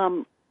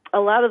a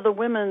lot of the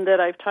women that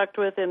I've talked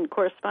with and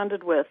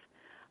corresponded with,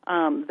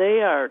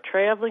 they are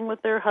traveling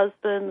with their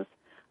husbands.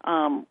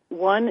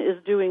 One is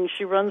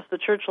she runs the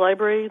church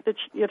library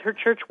at her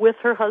church with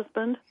her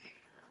husband.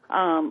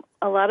 A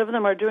lot of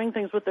them are doing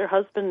things with their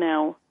husband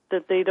now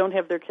that they don't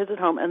have their kids at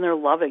home, and they're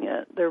loving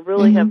it. They're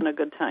really having a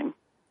good time.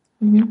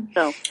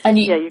 So, and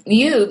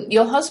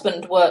your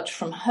husband worked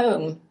from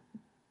home,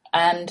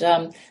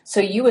 and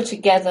so you were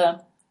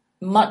together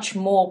much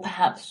more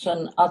perhaps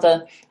than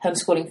other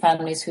homeschooling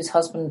families whose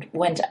husband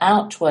went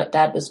out to work.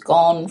 Dad was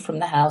gone from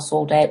the house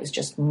all day. It was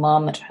just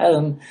mom at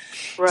home.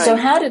 Right. So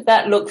how did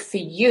that look for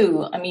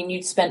you?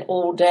 You'd spent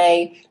all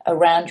day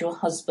around your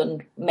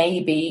husband,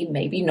 maybe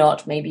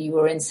not, maybe you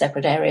were in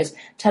separate areas.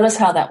 Tell us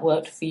how that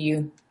worked for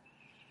you.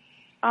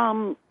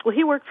 Well,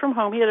 he worked from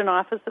home. He had an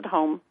office at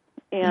home,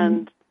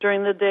 and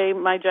during the day,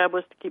 my job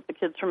was to keep the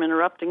kids from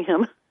interrupting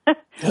him.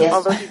 Yes.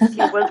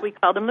 Although we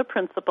called him the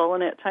principal,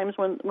 and at times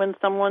when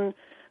someone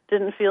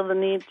didn't feel the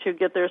need to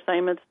get their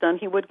assignments done,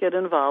 he would get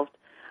involved.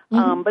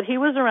 But he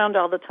was around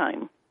all the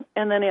time.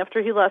 And then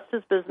after he lost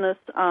his business,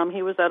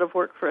 he was out of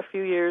work for a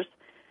few years,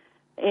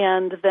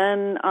 and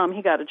then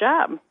he got a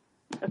job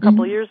a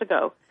couple years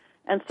ago.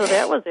 And so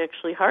that was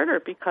actually harder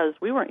because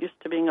we weren't used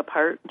to being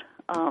apart.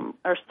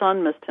 Our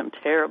son missed him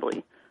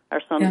terribly,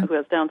 our son who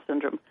has Down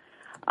syndrome.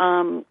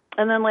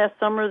 And then last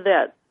summer,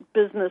 that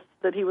business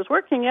that he was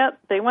working at,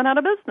 they went out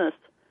of business.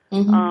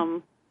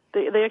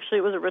 They actually,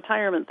 it was a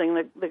retirement thing.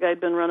 The guy had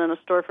been running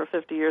a store for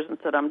 50 years and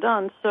said, I'm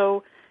done.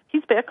 So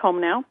he's back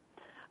home now.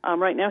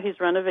 Right now he's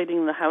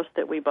renovating the house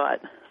that we bought.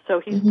 So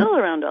he's still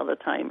around all the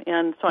time.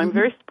 And so I'm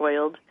very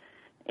spoiled,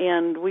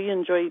 and we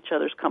enjoy each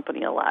other's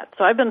company a lot.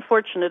 So I've been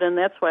fortunate, and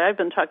that's why I've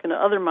been talking to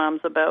other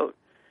moms about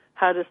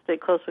how to stay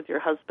close with your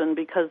husband,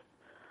 because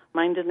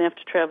mine didn't have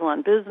to travel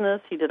on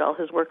business. He did all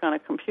his work on a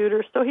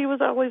computer, so he was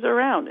always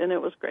around, and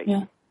it was great.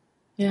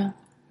 Yeah.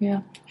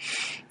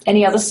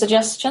 Any other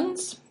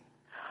suggestions?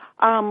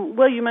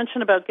 Well, you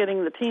mentioned about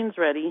getting the teens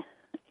ready,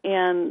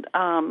 and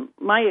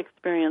my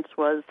experience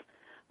was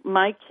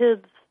my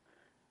kids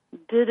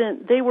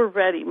they were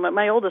ready.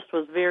 My oldest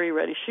was very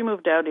ready. She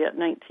moved out at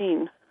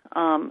 19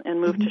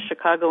 and moved to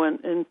Chicago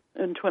into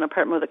an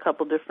apartment with a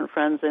couple different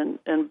friends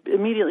and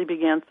immediately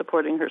began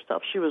supporting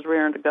herself. She was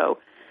raring to go.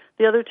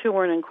 The other two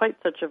weren't in quite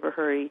such of a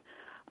hurry.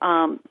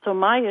 So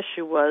my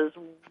issue was,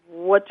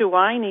 what do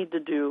I need to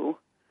do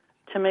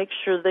to make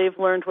sure they've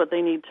learned what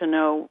they need to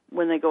know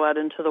when they go out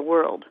into the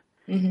world?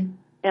 And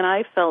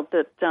I felt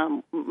that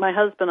my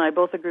husband and I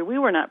both agree we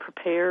were not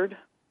prepared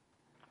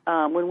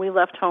when we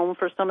left home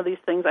for some of these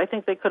things. I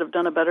think they could have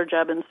done a better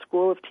job in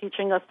school of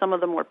teaching us some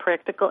of the more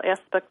practical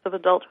aspects of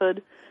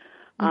adulthood.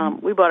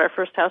 We bought our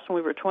first house when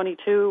we were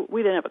 22.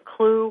 We didn't have a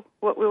clue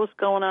what was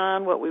going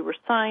on, what we were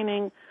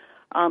signing.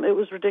 It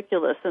was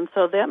ridiculous. And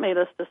so that made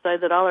us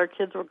decide that all our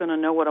kids were going to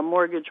know what a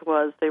mortgage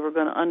was. They were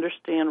going to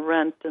understand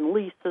rent and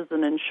leases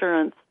and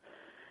insurance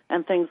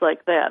and things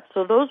like that.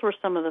 So those were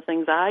some of the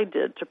things I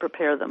did to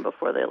prepare them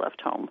before they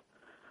left home,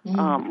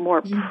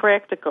 more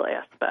practical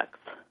aspects.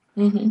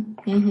 And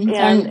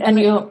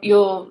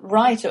you're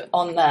right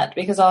on that,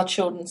 because our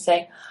children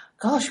say,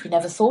 gosh, we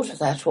never thought of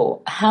that,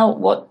 or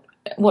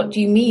what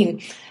do you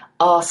mean?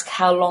 Ask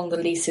how long the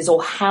lease is,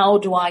 or how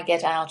do I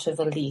get out of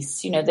a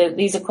lease? You know,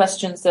 these are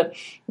questions that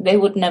they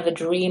would never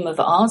dream of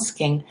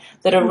asking,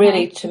 that are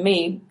really, to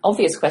me,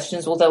 obvious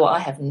questions, although I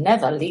have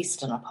never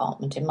leased an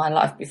apartment in my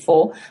life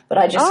before, but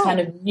I just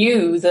kind of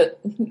knew that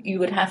you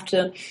would have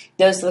to,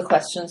 those are the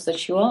questions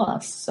that you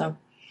ask. So.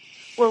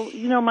 Well,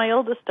 you know, my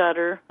oldest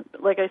daughter,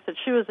 like I said,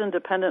 she was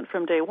independent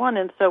from day one,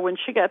 and so when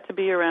she got to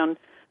be around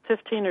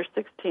 15 or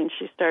 16,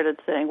 she started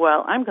saying,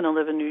 well, I'm going to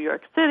live in New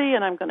York City,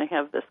 and I'm going to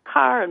have this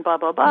car, and blah,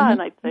 blah, blah.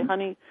 And I'd say,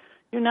 honey,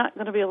 you're not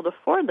going to be able to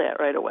afford that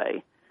right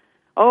away.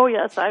 Oh,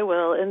 yes, I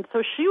will. And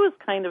so she was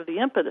kind of the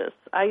impetus.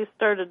 I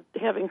started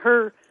having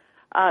her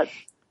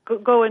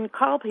go and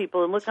call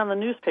people and look on the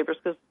newspapers,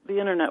 because the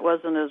Internet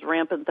wasn't as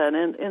rampant then,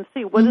 and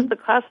see what is the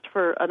cost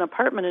for an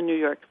apartment in New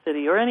York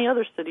City or any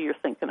other city you're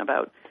thinking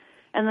about.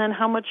 And then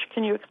how much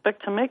can you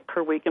expect to make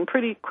per week? And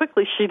pretty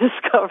quickly she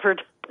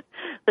discovered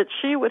that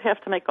she would have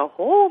to make a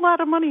whole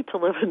lot of money to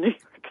live in New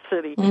York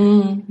City.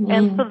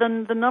 And so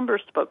then the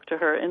numbers spoke to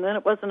her. And then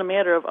it wasn't a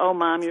matter of, oh,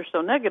 Mom, you're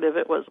so negative.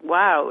 It was,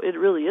 wow, it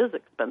really is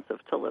expensive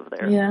to live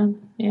there.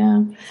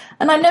 Yeah.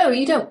 And I know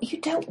you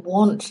don't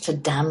want to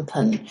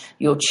dampen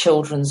your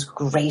children's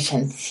great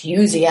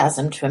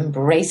enthusiasm to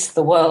embrace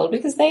the world,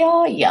 because they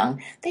are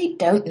young. They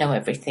don't know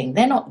everything.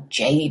 They're not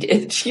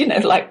jaded,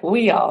 like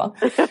we are.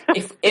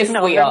 If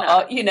no, we are,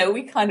 not.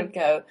 We kind of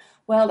go,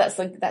 well, that's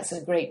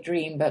a great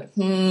dream, but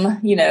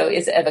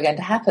is it ever going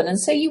to happen? And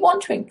so you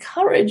want to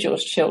encourage your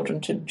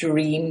children to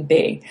dream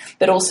big,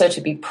 but also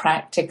to be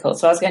practical.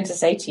 So I was going to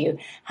say to you,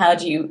 how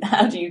do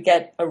you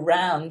get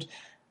around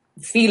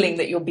feeling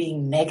that you're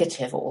being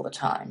negative all the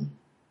time?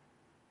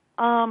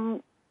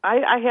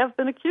 I have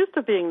been accused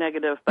of being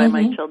negative by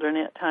my children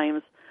at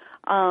times.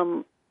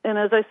 And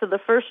as I said, the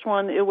first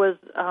one, it was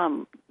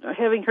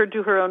having her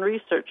do her own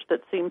research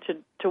that seemed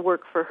to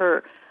work for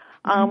her.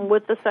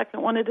 With the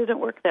second one, it didn't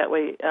work that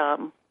way.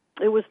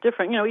 It was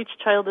different. Each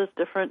child is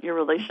different. Your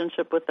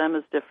relationship with them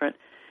is different.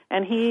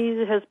 And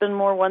he has been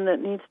more one that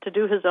needs to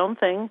do his own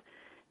thing,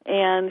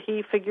 and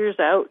he figures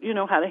out,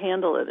 how to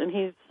handle it. And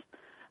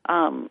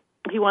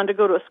he wanted to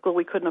go to a school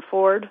we couldn't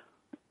afford,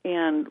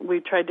 and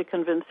we tried to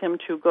convince him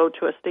to go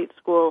to a state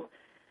school,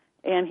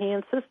 and he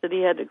insisted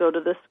he had to go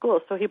to this school.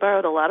 So he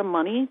borrowed a lot of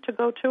money to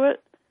go to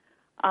it.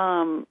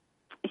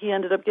 He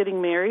ended up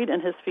getting married,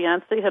 and his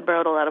fiancée had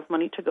borrowed a lot of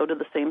money to go to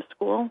the same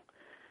school.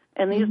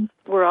 And these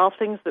were all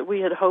things that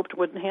we had hoped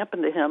wouldn't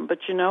happen to him. But,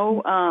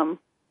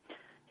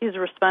 he's a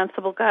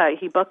responsible guy.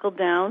 He buckled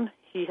down.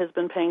 He has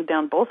been paying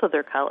down both of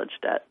their college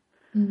debt.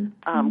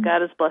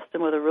 God has blessed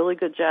him with a really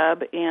good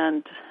job,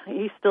 and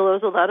he still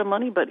owes a lot of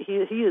money, but he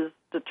is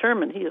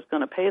determined he is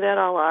going to pay that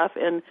all off.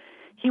 And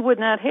he would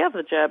not have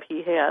the job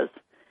he has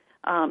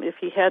if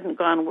he hadn't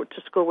gone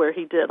to school where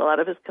he did. A lot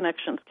of his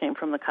connections came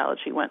from the college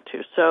he went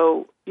to.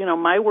 So,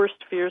 my worst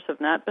fears have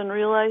not been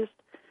realized.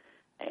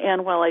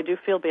 And while I do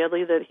feel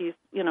badly that he's,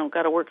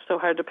 got to work so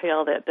hard to pay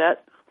all that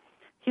debt,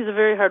 he's a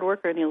very hard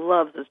worker and he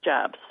loves his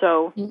job.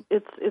 So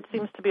it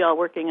seems to be all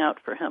working out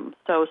for him.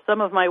 So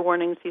some of my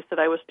warnings, he said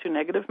I was too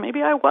negative.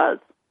 Maybe I was.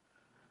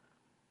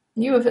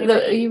 You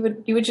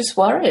were just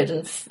worried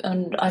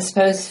and I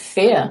suppose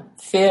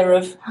fear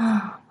of,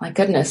 oh, my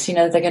goodness,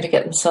 they're going to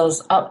get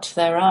themselves up to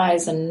their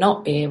eyes and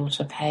not be able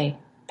to pay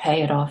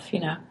it off,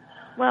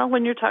 Well,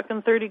 when you're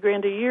talking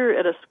 $30,000 a year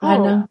at a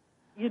school,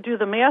 you do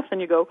the math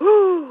and you go,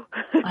 ooh,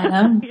 I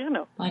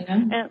know. I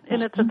know.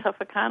 And it's a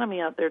tough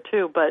economy out there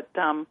too, but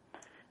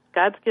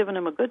God's given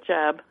him a good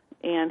job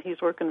and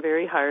he's working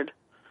very hard.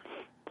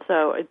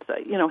 So it's,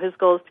 his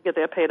goal is to get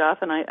that paid off,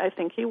 and I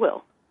think he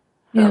will.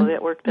 So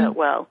that worked out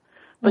well.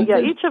 But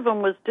each of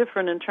them was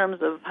different in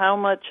terms of how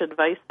much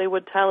advice they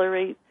would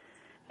tolerate.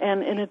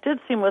 And it did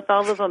seem with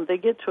all of them, they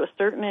get to a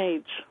certain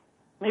age,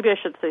 maybe I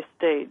should say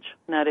stage,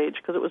 not age,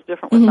 because it was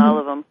different with all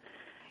of them.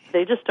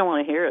 They just don't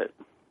want to hear it.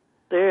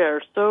 They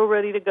are so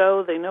ready to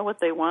go. They know what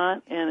they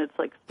want, and it's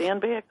like,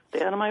 stand back,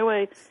 stay out of my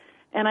way.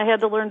 And I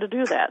had to learn to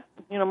do that.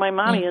 My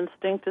mommy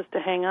instinct is to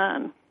hang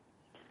on.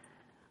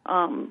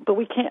 But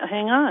we can't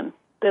hang on.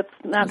 That's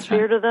not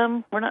fair to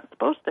them. We're not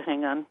supposed to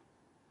hang on.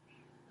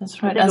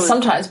 That's right. And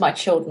sometimes my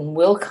children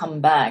will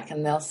come back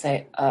and they'll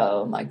say,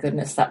 oh, my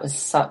goodness, that was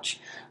such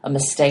a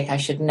mistake. I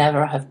should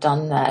never have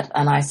done that.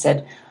 And I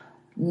said,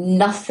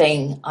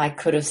 nothing I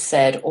could have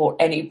said or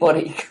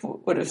anybody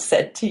would have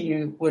said to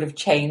you would have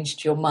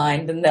changed your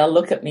mind. And they'll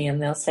look at me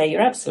and they'll say, you're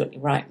absolutely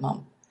right,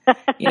 Mom.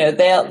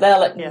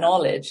 They'll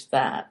acknowledge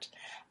that.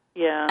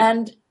 Yeah.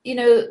 And,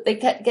 they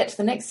get to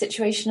the next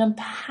situation and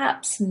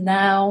perhaps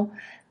now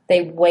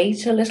they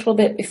wait a little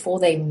bit before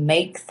they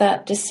make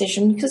that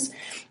decision, because,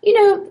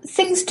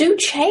 things do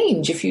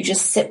change if you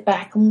just sit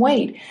back and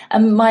wait.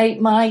 And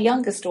my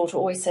youngest daughter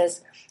always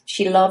says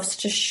she loves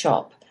to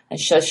shop, and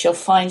she'll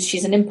find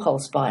she's an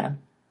impulse buyer.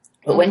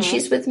 But when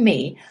she's with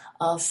me,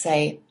 I'll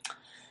say,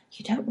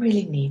 you don't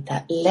really need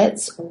that.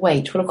 Let's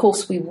wait. Well, of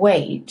course, we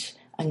wait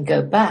and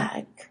go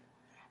back,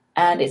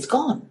 and it's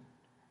gone.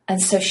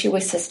 And so she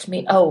always says to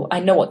me, oh, I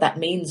know what that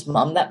means,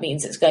 Mum. That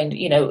means it's going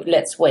to,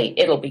 let's wait.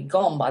 It'll be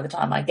gone by the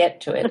time I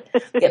get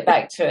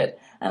back to it.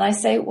 And I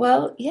say,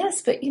 well,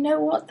 yes, but you know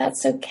what?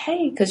 That's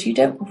okay, because you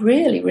don't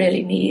really,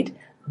 really need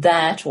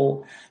that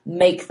or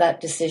make that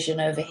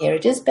decision over here.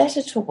 It is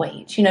better to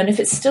wait, and if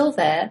it's still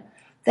there,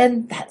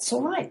 then that's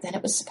all right. Then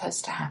it was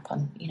supposed to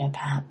happen,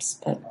 perhaps.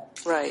 But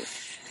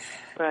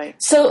Right.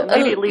 So and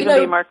maybe it'll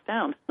even be marked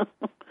down.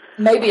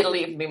 Maybe it'll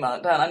even be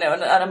marked down, I know.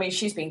 And I mean,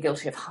 she's been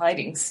guilty of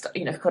hiding,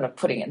 kind of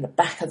putting it in the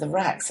back of the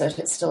rack so that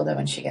it's still there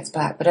when she gets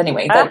back. But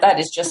anyway, that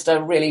is just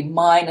a really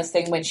minor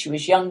thing when she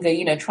was younger,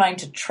 trying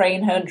to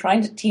train her and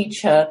trying to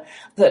teach her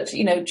that,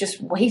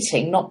 just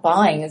waiting, not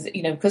buying, is,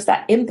 because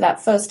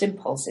that first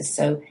impulse is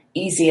so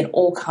easy in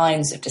all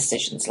kinds of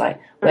decisions,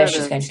 like where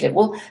she's going to live.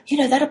 Well,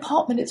 that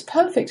apartment is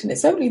perfect and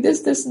it's only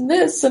this, this, and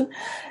this, and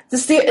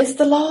it's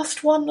the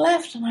last one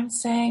left. And I'm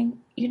saying,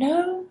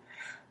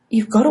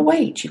 you've got to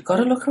wait. You've got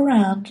to look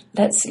around.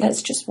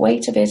 Let's just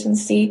wait a bit and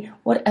see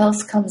what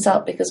else comes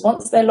up, because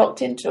once they're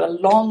locked into a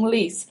long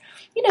lease,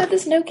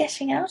 there's no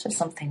getting out of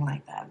something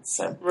like that.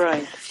 So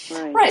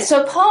Right.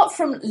 So apart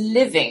from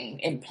living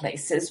in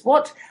places,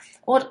 what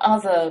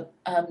other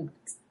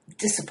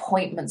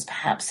disappointments,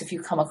 perhaps, have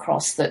you come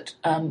across that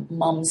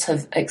mums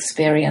have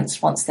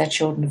experienced once their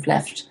children have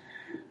left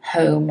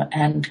home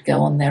and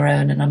go on their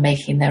own and are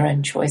making their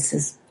own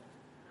choices?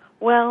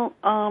 Well,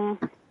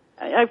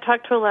 I've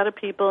talked to a lot of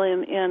people,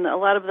 and a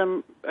lot of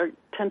them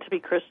tend to be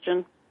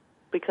Christian,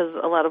 because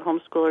a lot of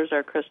homeschoolers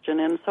are Christian.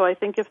 And so I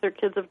think if their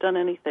kids have done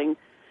anything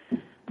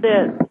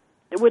that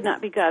it would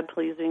not be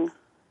God-pleasing,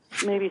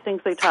 maybe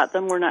things they taught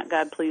them were not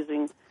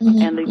God-pleasing,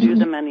 and they do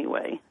them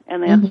anyway.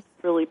 And that's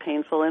really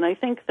painful. And I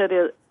think that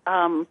in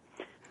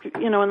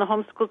the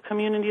homeschool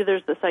community,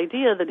 there's this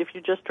idea that if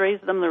you just raise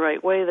them the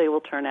right way, they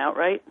will turn out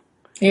right.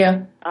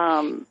 Yeah.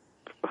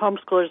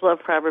 Homeschoolers love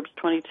Proverbs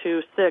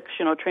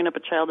 22:6, train up a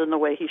child in the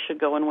way he should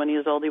go, and when he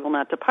is old, he will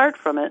not depart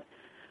from it,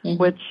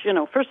 which,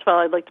 first of all,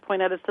 I'd like to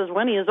point out, it says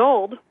when he is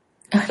old.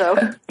 So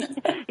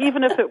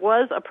even if it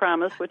was a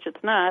promise, which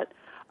it's not,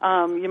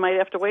 you might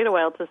have to wait a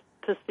while to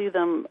see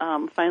them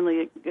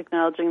finally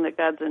acknowledging that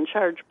God's in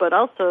charge. But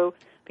also,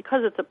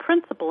 because it's a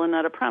principle and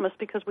not a promise,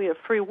 because we have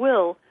free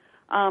will,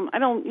 I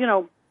don't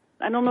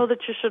know that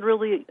you should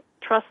really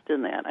trust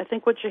in that. I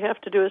think what you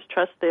have to do is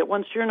trust that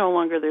once you're no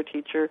longer their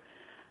teacher,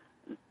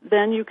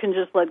 then you can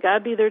just let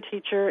God be their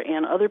teacher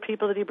and other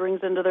people that he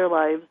brings into their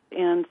lives.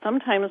 And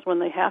sometimes when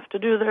they have to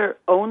do their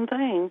own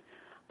thing,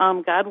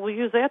 God will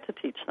use that to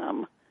teach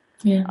them.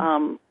 Yeah.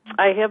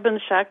 I have been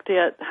shocked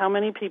at how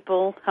many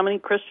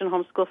Christian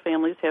homeschool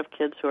families have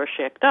kids who are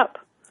shacked up.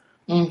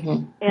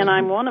 And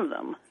I'm one of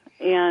them.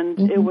 And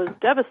it was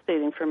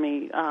devastating for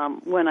me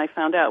when I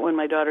found out, when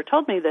my daughter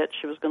told me that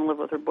she was going to live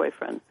with her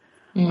boyfriend.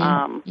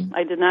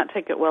 I did not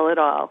take it well at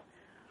all.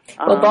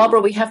 Well,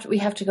 Barbara, we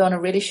have to go on a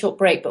really short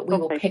break, but we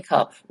will pick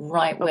up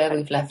right where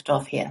we've left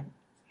off here.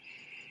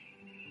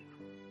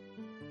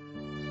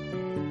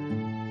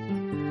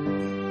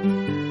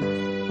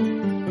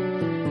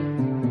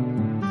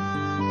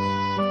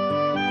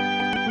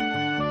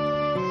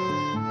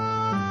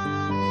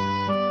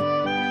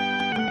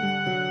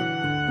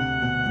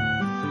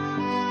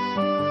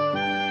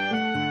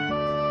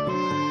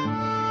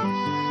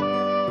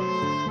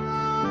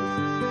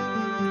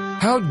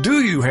 How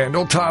do you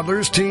handle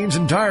toddlers, teens,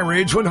 and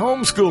tirades when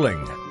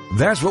homeschooling?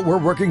 That's what we're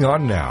working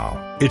on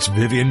now. It's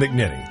Vivian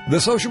McNinney, the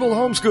sociable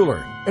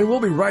homeschooler, and we'll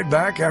be right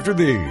back after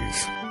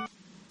these.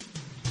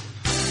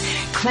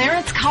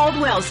 Clarence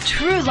Caldwell's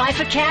True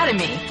Life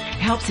Academy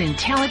helps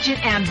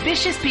intelligent,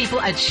 ambitious people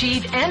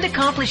achieve and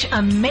accomplish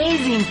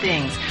amazing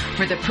things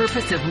for the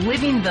purpose of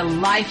living the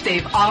life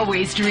they've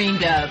always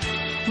dreamed of.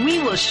 We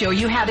will show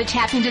you how to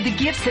tap into the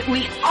gifts that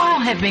we all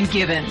have been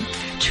given.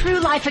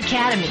 True Life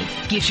Academy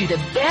gives you the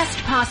best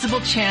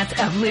possible chance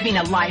of living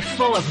a life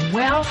full of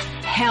wealth,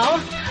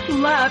 health,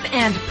 love,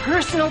 and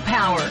personal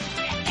power.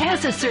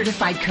 As a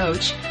certified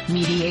coach,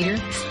 mediator,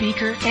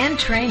 speaker, and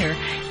trainer,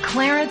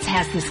 Clarence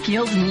has the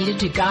skills needed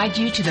to guide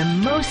you to the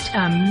most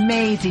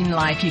amazing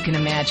life you can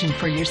imagine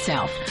for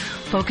yourself,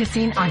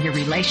 focusing on your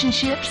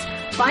relationships,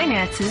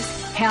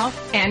 finances,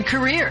 health, and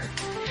career.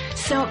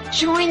 So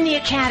join the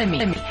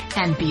Academy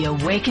and be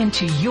awakened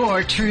to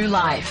your true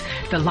life,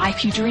 the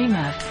life you dream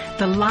of,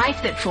 the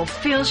life that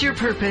fulfills your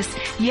purpose,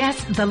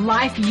 yes, the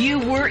life you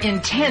were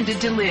intended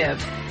to live.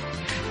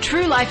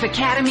 True Life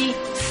Academy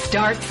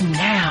starts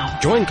now.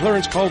 Join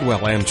Clarence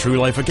Caldwell and True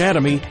Life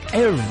Academy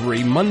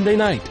every Monday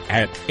night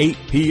at 8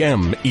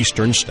 p.m.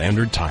 Eastern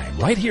Standard Time,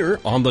 right here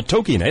on the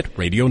Toginet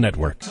Radio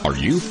Network. Are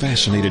you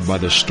fascinated by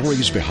the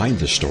stories behind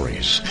the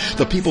stories,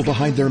 the people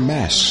behind their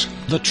masks,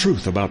 the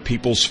truth about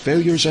people's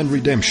failures and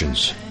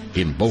redemptions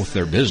in both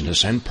their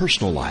business and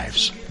personal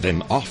lives?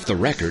 Then Off the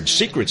Record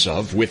Secrets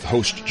of with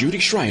host Judy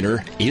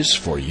Schreiner is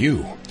for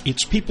you.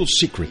 It's people's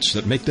secrets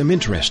that make them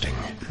interesting,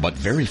 but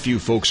very few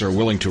folks are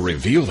willing to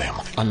reveal them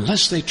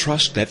unless they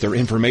trust that their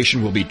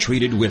information will be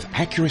treated with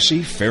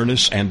accuracy,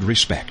 fairness, and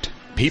respect.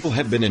 People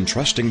have been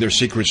entrusting their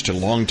secrets to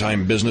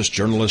longtime business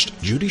journalist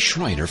Judy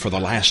Schreiner for the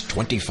last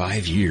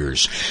 25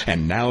 years,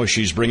 and now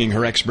she's bringing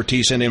her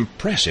expertise and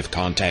impressive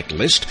contact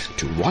list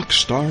to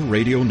Rockstar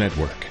Radio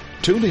Network.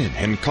 Tune in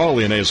and call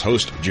in as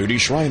host Judy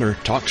Schreiner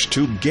talks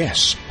to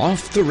guests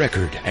off the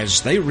record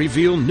as they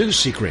reveal new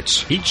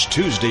secrets each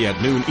Tuesday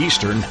at noon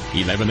Eastern,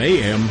 11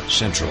 a.m.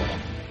 Central.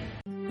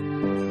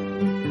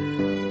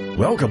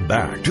 Welcome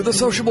back to The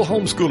Sociable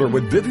Homeschooler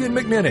with Vivian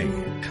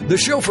McNinney, the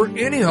show for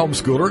any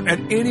homeschooler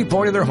at any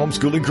point in their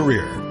homeschooling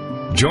career.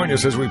 Join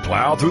us as we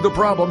plow through the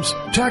problems,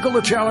 tackle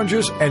the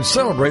challenges, and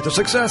celebrate the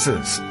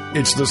successes.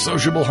 It's The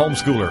Sociable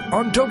Homeschooler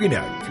on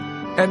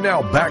Toginet. And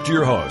now back to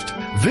your host,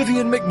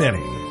 Vivian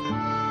McNinney.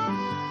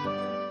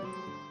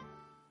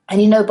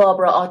 And you know,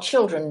 Barbara, our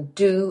children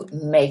do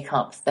make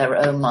up their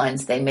own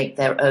minds. They make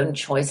their own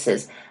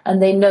choices,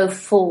 and they know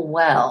full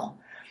well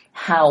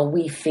how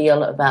we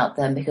feel about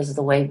them because of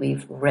the way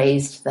we've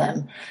raised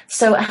them.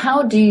 So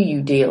how do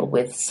you deal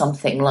with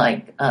something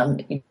like,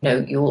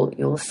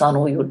 your son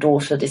or your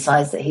daughter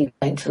decides that he's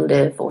going to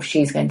live or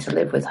she's going to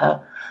live with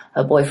her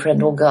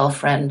boyfriend or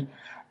girlfriend?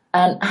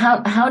 And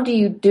how do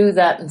you do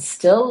that and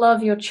still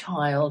love your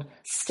child,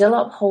 still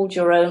uphold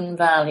your own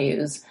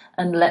values,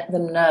 and let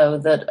them know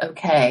that,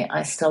 okay,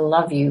 I still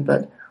love you,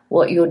 but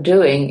what you're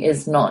doing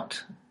is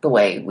not the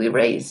way we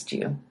raised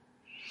you?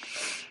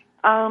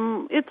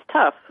 It's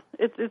tough.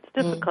 It's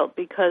difficult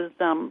because,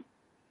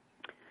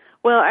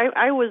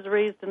 I was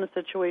raised in a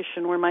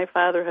situation where my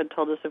father had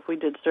told us if we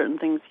did certain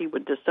things, he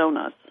would disown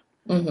us.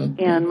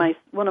 Mm-hmm. And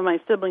one of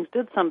my siblings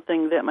did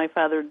something that my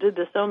father did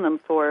disown them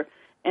for,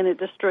 and it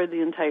destroyed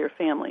the entire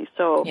family.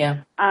 So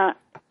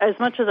as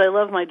much as I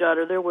love my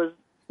daughter, there was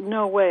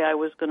no way I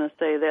was going to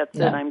say that's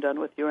it, I'm done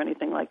with you or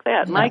anything like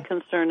that. No. My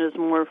concern is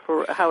more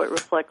for how it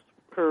reflects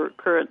her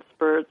current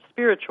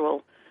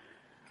spiritual,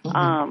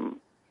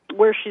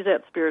 where she's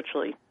at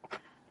spiritually.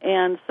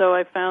 And so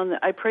I found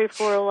that I pray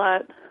for her a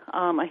lot.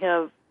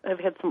 I've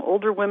had some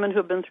older women who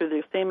have been through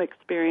the same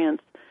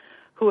experience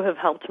who have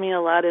helped me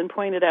a lot and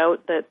pointed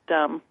out that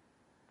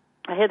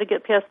I had to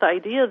get past the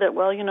idea that,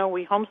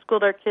 we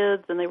homeschooled our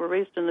kids and they were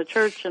raised in the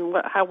church, and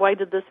why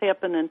did this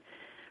happen? And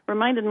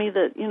reminded me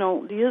that,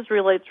 the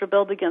Israelites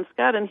rebelled against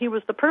God, and he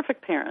was the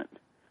perfect parent.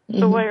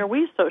 So why are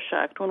we so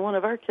shocked when one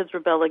of our kids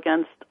rebel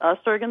against us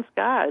or against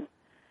God?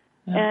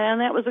 Yeah.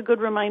 And that was a good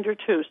reminder,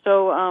 too.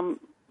 So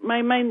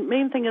my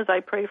main thing is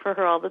I pray for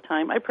her all the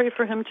time. I pray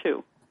for him,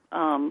 too,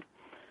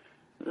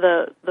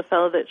 the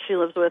fellow that she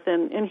lives with.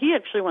 And he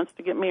actually wants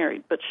to get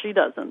married, but she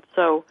doesn't.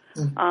 So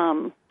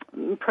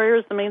prayer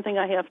is the main thing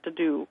I have to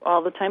do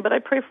all the time. But I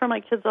pray for my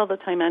kids all the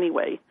time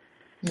anyway.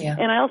 Yeah.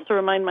 And I also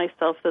remind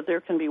myself that there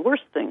can be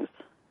worse things,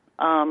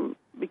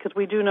 because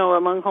we do know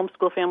among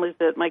homeschool families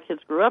that my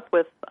kids grew up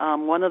with,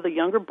 one of the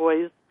younger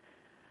boys,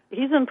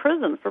 he's in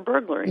prison for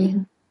burglary.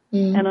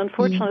 Mm-hmm. And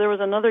unfortunately, there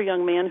was another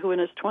young man who in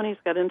his 20s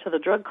got into the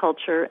drug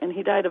culture, and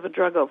he died of a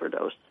drug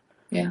overdose.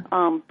 Yeah.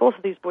 Both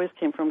of these boys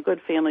came from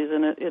good families,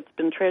 and it's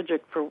been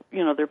tragic for,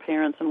 their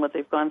parents and what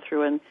they've gone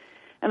through.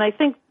 And I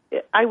think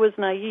I was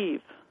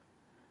naive,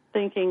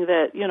 thinking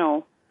that,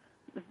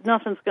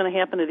 nothing's going to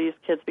happen to these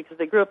kids because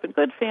they grew up in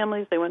good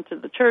families, they went to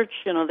the church,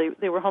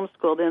 they were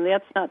homeschooled, and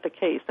that's not the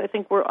case. I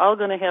think we're all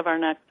going to have our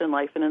next in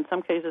life, and in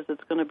some cases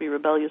it's going to be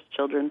rebellious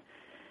children,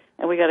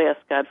 and we got to ask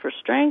God for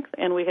strength,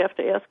 and we have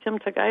to ask him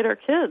to guide our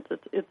kids.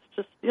 It's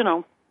just,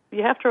 you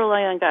have to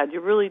rely on God. You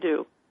really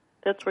do.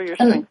 That's where your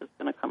strength is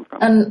going to come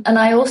from. And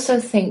I also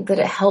think that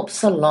it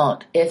helps a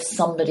lot if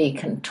somebody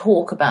can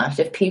talk about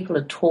it, if people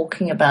are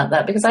talking about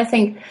that, because I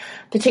think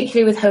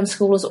particularly with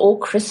homeschoolers or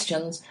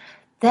Christians,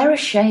 they're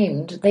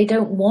ashamed. They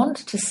don't want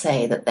to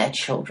say that their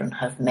children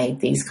have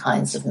made these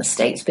kinds of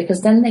mistakes, because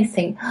then they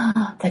think,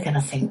 they're going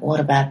to think, what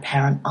a bad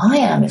parent I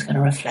am. It's going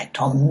to reflect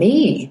on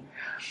me.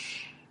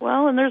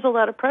 Well, and there's a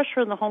lot of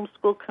pressure in the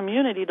homeschool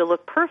community to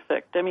look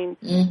perfect. I mean,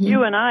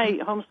 you and I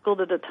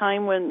homeschooled at a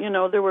time when,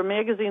 there were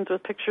magazines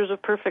with pictures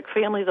of perfect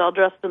families all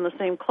dressed in the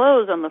same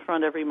clothes on the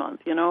front every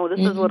month. This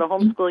is what a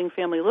homeschooling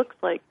family looks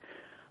like.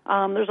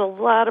 There's a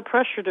lot of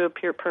pressure to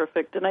appear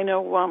perfect. And I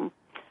know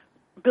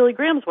Billy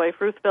Graham's wife,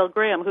 Ruth Bell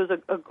Graham, who's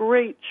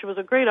she was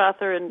a great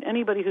author, and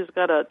anybody who's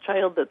got a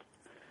child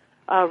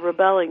that's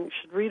rebelling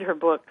should read her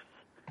books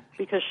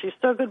because she's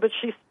so good. But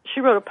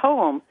she wrote a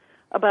poem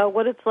about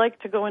what it's like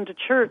to go into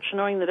church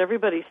knowing that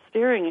everybody's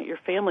staring at your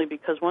family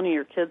because one of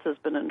your kids has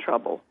been in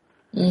trouble.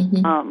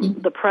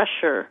 The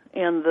pressure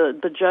and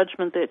the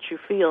judgment that you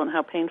feel and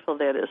how painful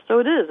that is.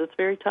 So it's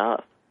very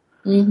tough.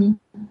 Mm-hmm.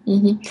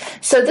 Mm-hmm.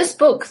 So this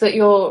book that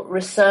you're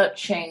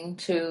researching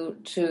to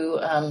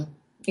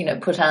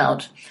put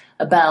out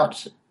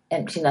about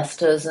empty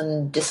nesters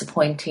and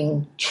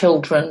disappointing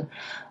children,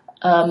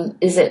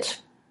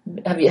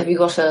 have you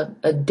got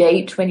a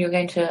date when you're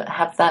going to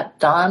have that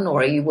done,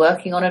 or are you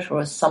working on it,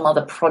 or is some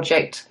other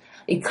project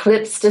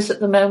eclipsed it at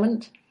the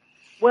moment?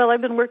 Well,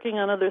 I've been working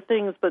on other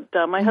things, but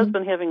my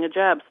husband having a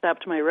job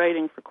stopped my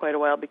writing for quite a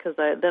while because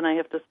then I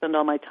have to spend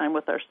all my time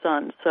with our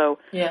son. So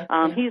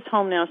he's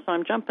home now, so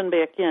I'm jumping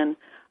back in.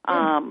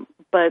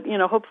 But,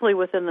 hopefully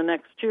within the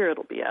next year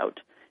it'll be out.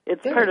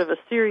 It's part of a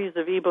series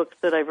of ebooks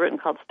that I've written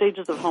called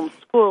Stages of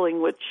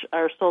Homeschooling, which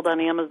are sold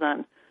on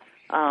Amazon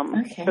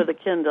for the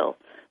Kindle.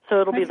 So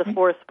it'll be the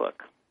fourth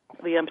book,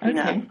 The Empty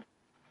Nest.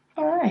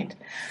 All right.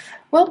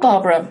 Well,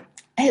 Barbara,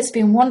 it's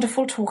been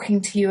wonderful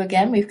talking to you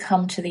again. We've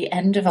come to the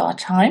end of our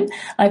time.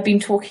 I've been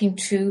talking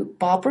to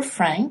Barbara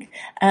Frank,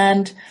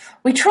 and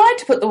we tried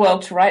to put the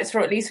world to rights, or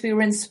at least we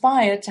were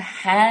inspired to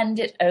hand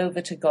it over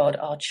to God,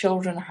 our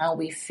children, how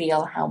we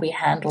feel, how we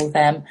handle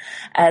them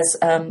as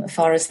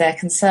far as they're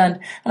concerned.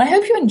 And I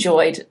hope you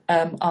enjoyed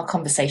our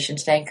conversation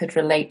today and could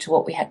relate to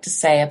what we had to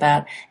say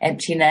about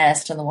empty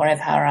nest and the worry of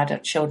how our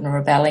adult children are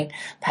rebelling,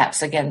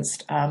 perhaps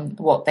against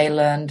what they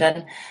learned,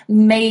 and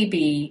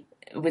maybe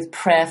with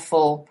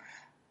prayerful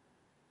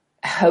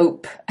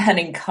hope and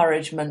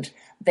encouragement,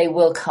 they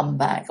will come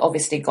back.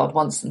 Obviously, God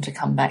wants them to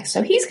come back,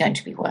 so he's going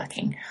to be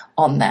working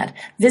on that.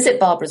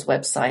 Visit Barbara's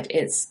website.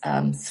 It's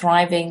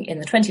Thriving in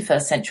the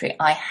 21st Century.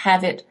 I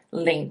have it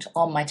linked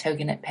on my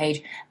Toginet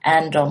page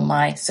and on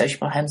my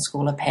Sociable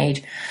Homeschooler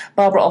page.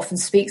 Barbara often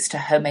speaks to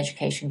home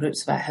education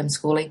groups about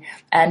homeschooling,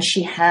 and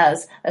she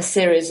has a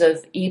series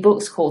of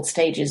ebooks called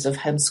Stages of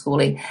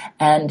Homeschooling,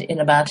 and in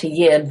about a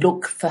year,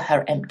 look for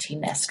her empty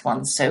nest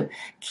one. So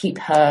keep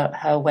her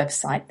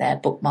website there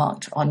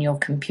bookmarked on your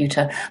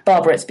computer.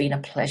 Barbara, it's been a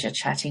pleasure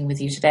chatting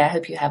with you today. I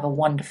hope you have a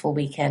wonderful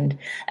weekend,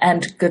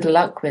 and good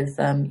luck with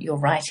your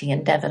writing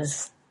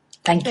endeavors.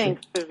 Thanks, you.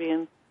 Thanks,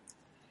 Vivian.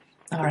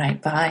 All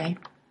right, bye.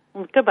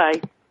 Goodbye.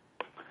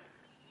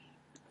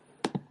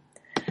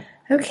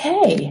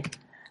 Okay.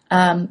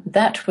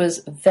 That was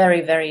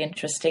very, very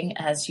interesting,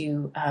 as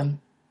you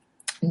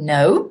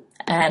know.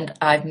 And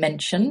I've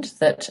mentioned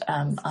that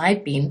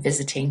I've been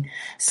visiting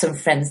some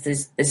friends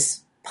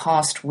this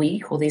past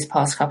week, or these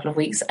past couple of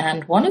weeks.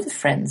 And one of the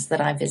friends that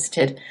I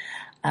visited,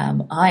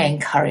 I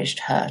encouraged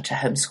her to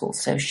homeschool.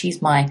 So she's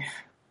my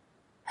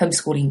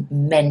homeschooling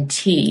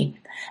mentee.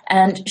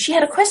 And she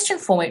had a question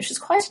for me, which is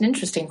quite an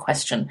interesting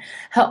question.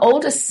 Her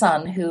oldest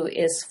son, who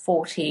is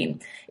 14,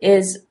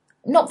 is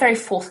not very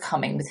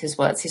forthcoming with his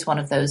words. He's one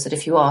of those that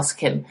if you ask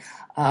him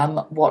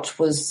what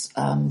was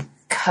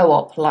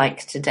co-op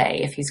like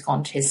today, if he's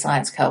gone to his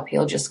science co-op,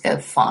 he'll just go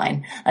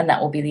fine, and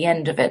that will be the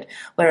end of it.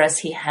 Whereas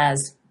he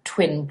has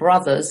twin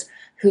brothers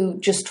who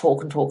just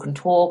talk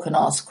and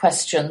ask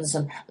questions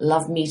and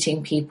love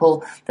meeting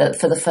people that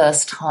for the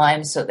first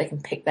time so that they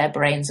can pick their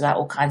brains about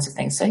all kinds of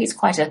things. So he's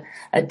quite a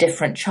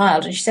different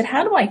child. And she said,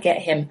 how do I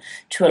get him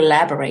to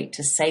elaborate,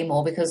 to say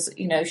more? Because,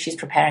 she's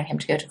preparing him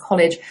to go to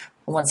college.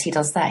 And once he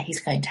does that,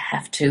 he's going to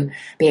have to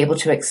be able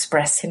to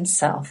express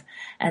himself.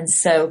 And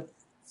so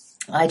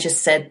I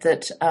just said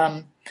that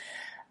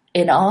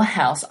in our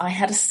house, I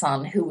had a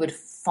son who would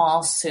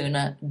far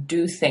sooner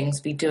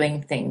be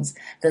doing things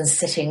than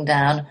sitting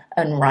down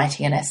and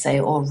writing an essay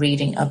or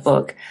reading a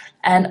book.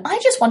 And I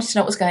just wanted to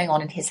know what was going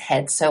on in his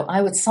head. So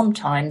I would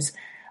sometimes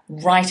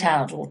write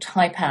out or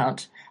type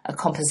out a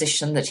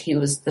composition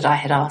that I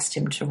had asked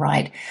him to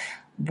write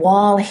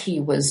while he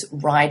was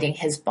riding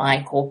his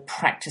bike or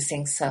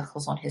practicing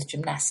circles on his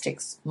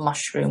gymnastics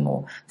mushroom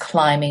or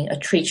climbing a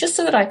tree, just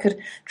so that I could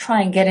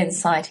try and get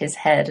inside his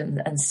head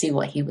and see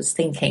what he was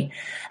thinking.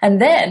 And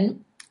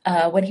then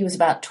when he was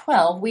about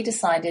 12, we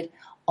decided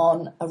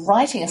on a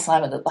writing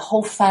assignment that the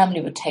whole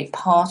family would take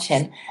part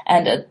in.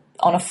 And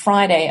on a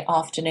Friday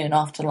afternoon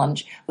after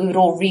lunch, we would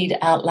all read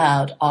out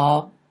loud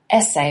our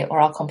essay or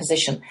our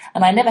composition.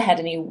 And I never had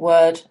any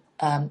word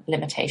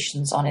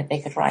limitations on it. They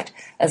could write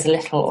as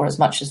little or as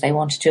much as they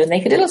wanted to, and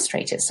they could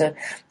illustrate it. So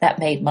that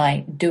made my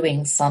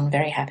doing son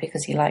very happy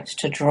because he liked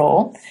to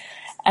draw.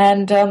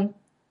 And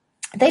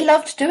they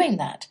loved doing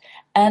that.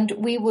 And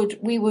we would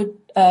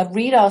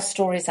read our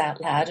stories out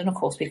loud, and of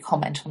course we'd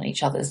comment on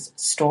each other's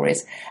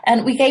stories.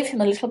 And we gave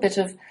him a little bit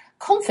of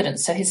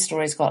confidence, so his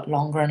stories got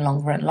longer and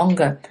longer and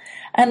longer.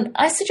 And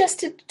I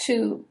suggested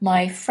to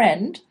my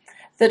friend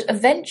that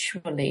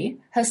eventually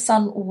her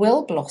son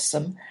will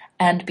blossom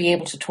and be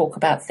able to talk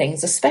about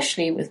things,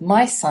 especially with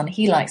my son.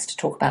 He likes to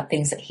talk about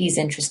things that he's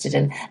interested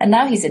in. And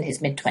now he's in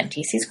his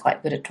mid-20s. He's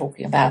quite good at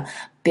talking about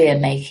beer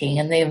making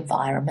and the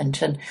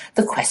environment and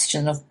the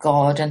question of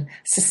God and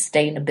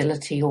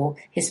sustainability, or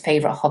his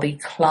favorite hobby,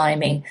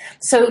 climbing.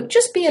 So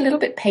just be a little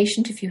bit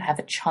patient if you have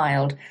a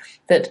child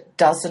that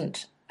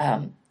doesn't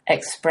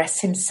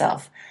express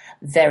himself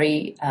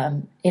very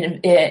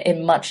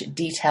in much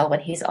detail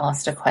when he's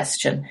asked a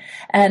question.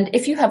 And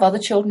if you have other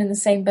children in the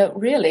same boat,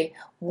 really,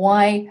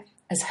 why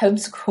as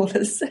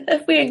homeschoolers,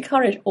 we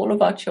encourage all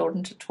of our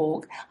children to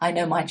talk. I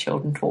know my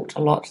children talked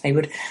a lot. They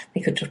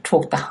could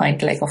talk the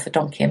hind leg off a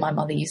donkey, my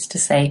mother used to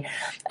say.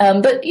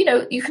 But,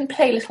 you can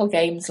play little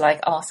games like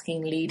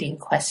asking leading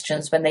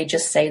questions. When they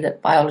just say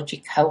that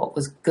biology co-op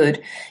was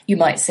good, you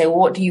might say, well,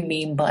 what do you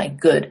mean by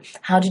good?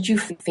 How did you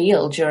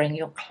feel during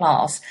your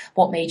class?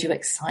 What made you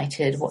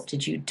excited? What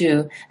did you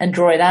do? And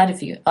draw it out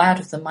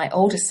of them. My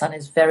oldest son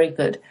is very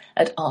good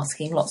at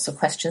asking lots of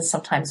questions.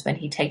 Sometimes when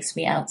he takes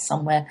me out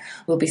somewhere,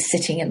 we'll be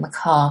sitting in the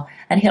car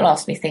and he'll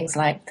ask me things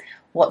like,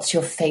 what's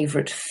your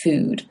favorite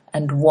food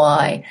and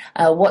why?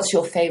 What's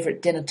your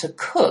favorite dinner to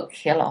cook?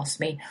 He'll ask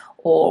me.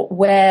 Or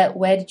where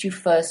was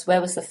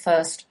the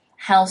first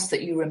house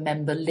that you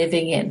remember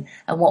living in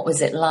and what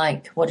was it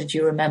like? What did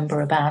you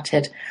remember about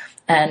it?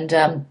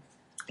 And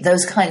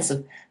those kinds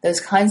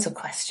of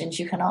questions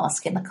you can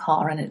ask in the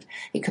car, and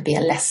it could be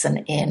a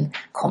lesson in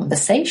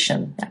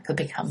conversation. That could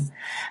become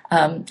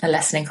a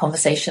lesson in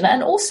conversation.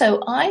 And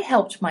also, I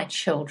helped my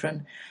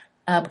children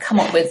come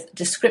up with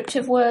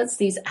descriptive words,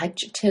 these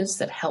adjectives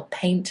that help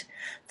paint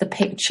the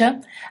picture.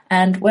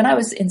 And when I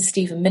was in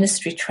Stephen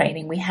ministry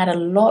training, we had a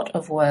lot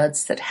of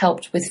words that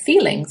helped with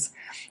feelings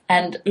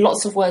and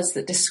lots of words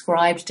that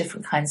described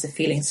different kinds of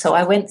feelings. So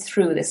I went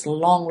through this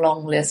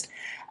long list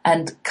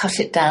and cut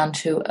it down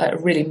to a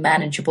really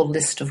manageable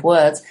list of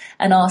words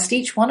and asked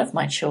each one of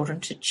my children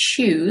to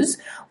choose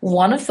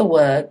one of the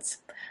words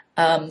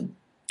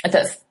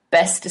that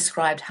best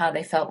described how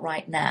they felt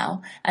right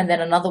now, and then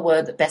another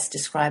word that best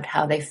described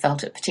how they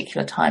felt at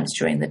particular times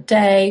during the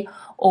day,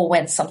 or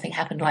when something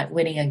happened like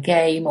winning a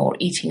game or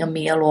eating a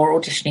meal or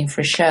auditioning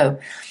for a show.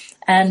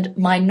 And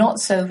my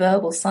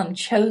not-so-verbal son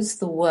chose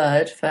the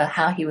word for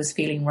how he was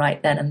feeling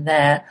right then and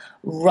there,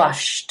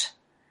 rushed.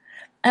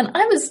 And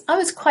I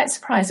was quite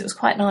surprised. It was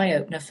quite an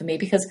eye-opener for me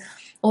because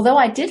although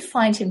I did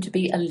find him to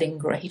be a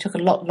lingerer, he took a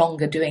lot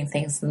longer doing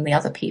things than the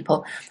other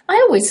people, I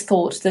always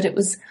thought that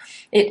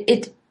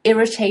it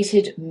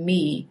irritated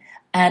me,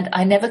 and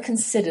I never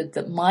considered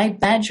that my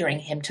badgering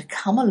him to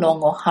come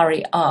along or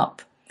hurry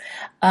up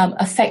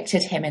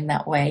affected him in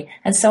that way.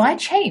 And so I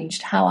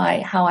changed how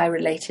I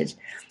related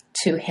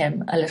to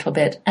him a little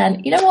bit.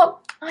 And you know what?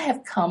 I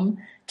have come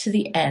to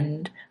the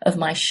end of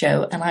my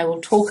show, and I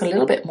will talk a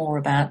little bit more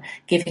about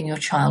giving your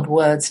child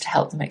words to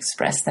help them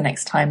express the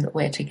next time that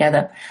we're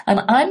together. And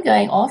I'm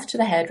going off to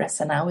the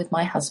hairdresser now with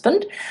my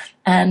husband,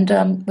 and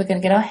we're going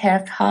to get our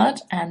hair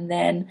cut, and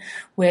then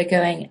we're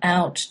going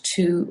out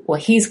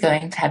he's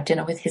going to have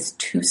dinner with his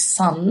two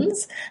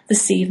sons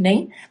this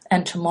evening,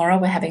 and tomorrow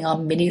we're having our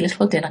mini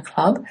little dinner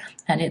club,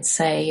 and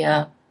it's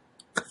a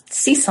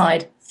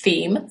seaside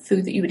theme,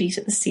 food that you would eat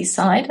at the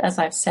seaside, as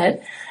I've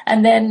said.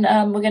 And then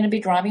we're going to be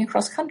driving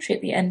across country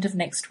at the end of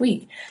next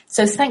week.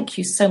 So thank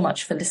you so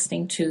much for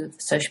listening to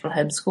The Sociable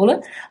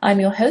Homeschooler. I'm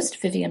your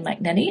host, Vivian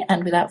McNenny,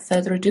 and without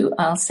further ado,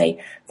 I'll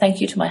say thank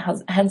you to my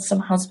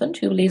handsome husband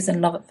who believes in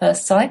love at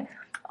first sight,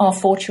 our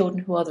 4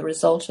 children who are the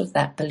result of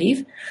that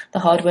belief, the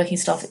hardworking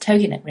staff at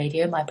Toginet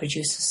Radio, my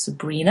producer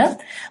Sabrina,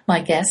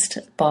 my guest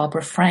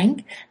Barbara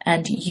Frank,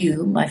 and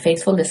you, my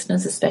faithful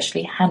listeners,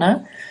 especially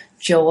Hannah,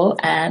 Joel,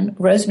 Anne,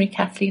 Rosemary,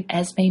 Kathleen,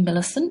 Esme,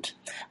 Millicent,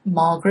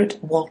 Margaret,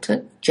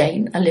 Walter,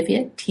 Jane,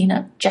 Olivia,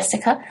 Tina,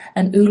 Jessica,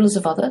 and oodles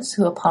of others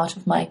who are part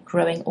of my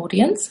growing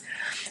audience.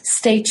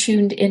 Stay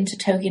tuned into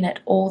Toginet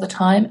all the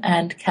time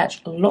and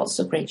catch lots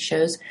of great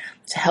shows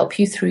to help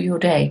you through your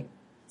day.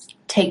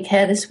 Take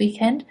care this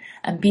weekend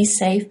and be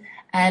safe,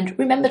 and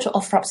remember to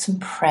offer up some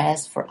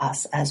prayers for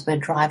us as we're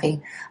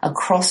driving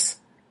across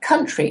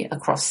country,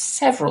 across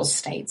several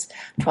states,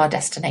 to our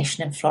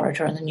destination in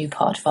Florida and the new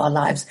part of our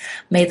lives.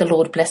 May the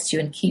Lord bless you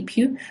and keep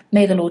you.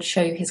 May the Lord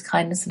show you his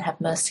kindness and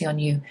have mercy on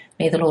you.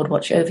 May the Lord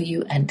watch over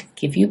you and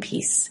give you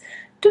peace.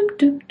 Doop,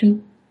 doop,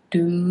 doop,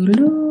 doo,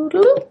 doo,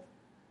 doo.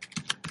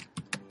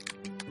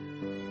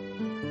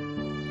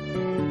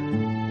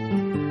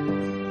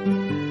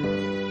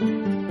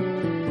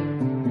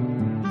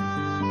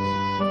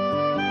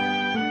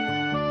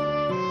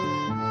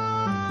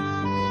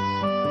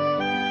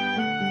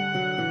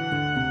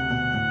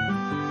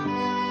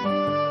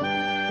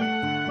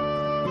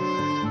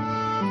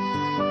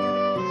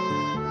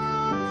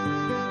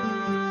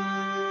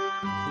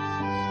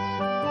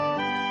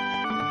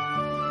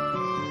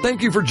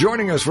 Thank you for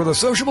joining us for The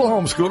Sociable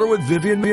Homeschooler with Vivian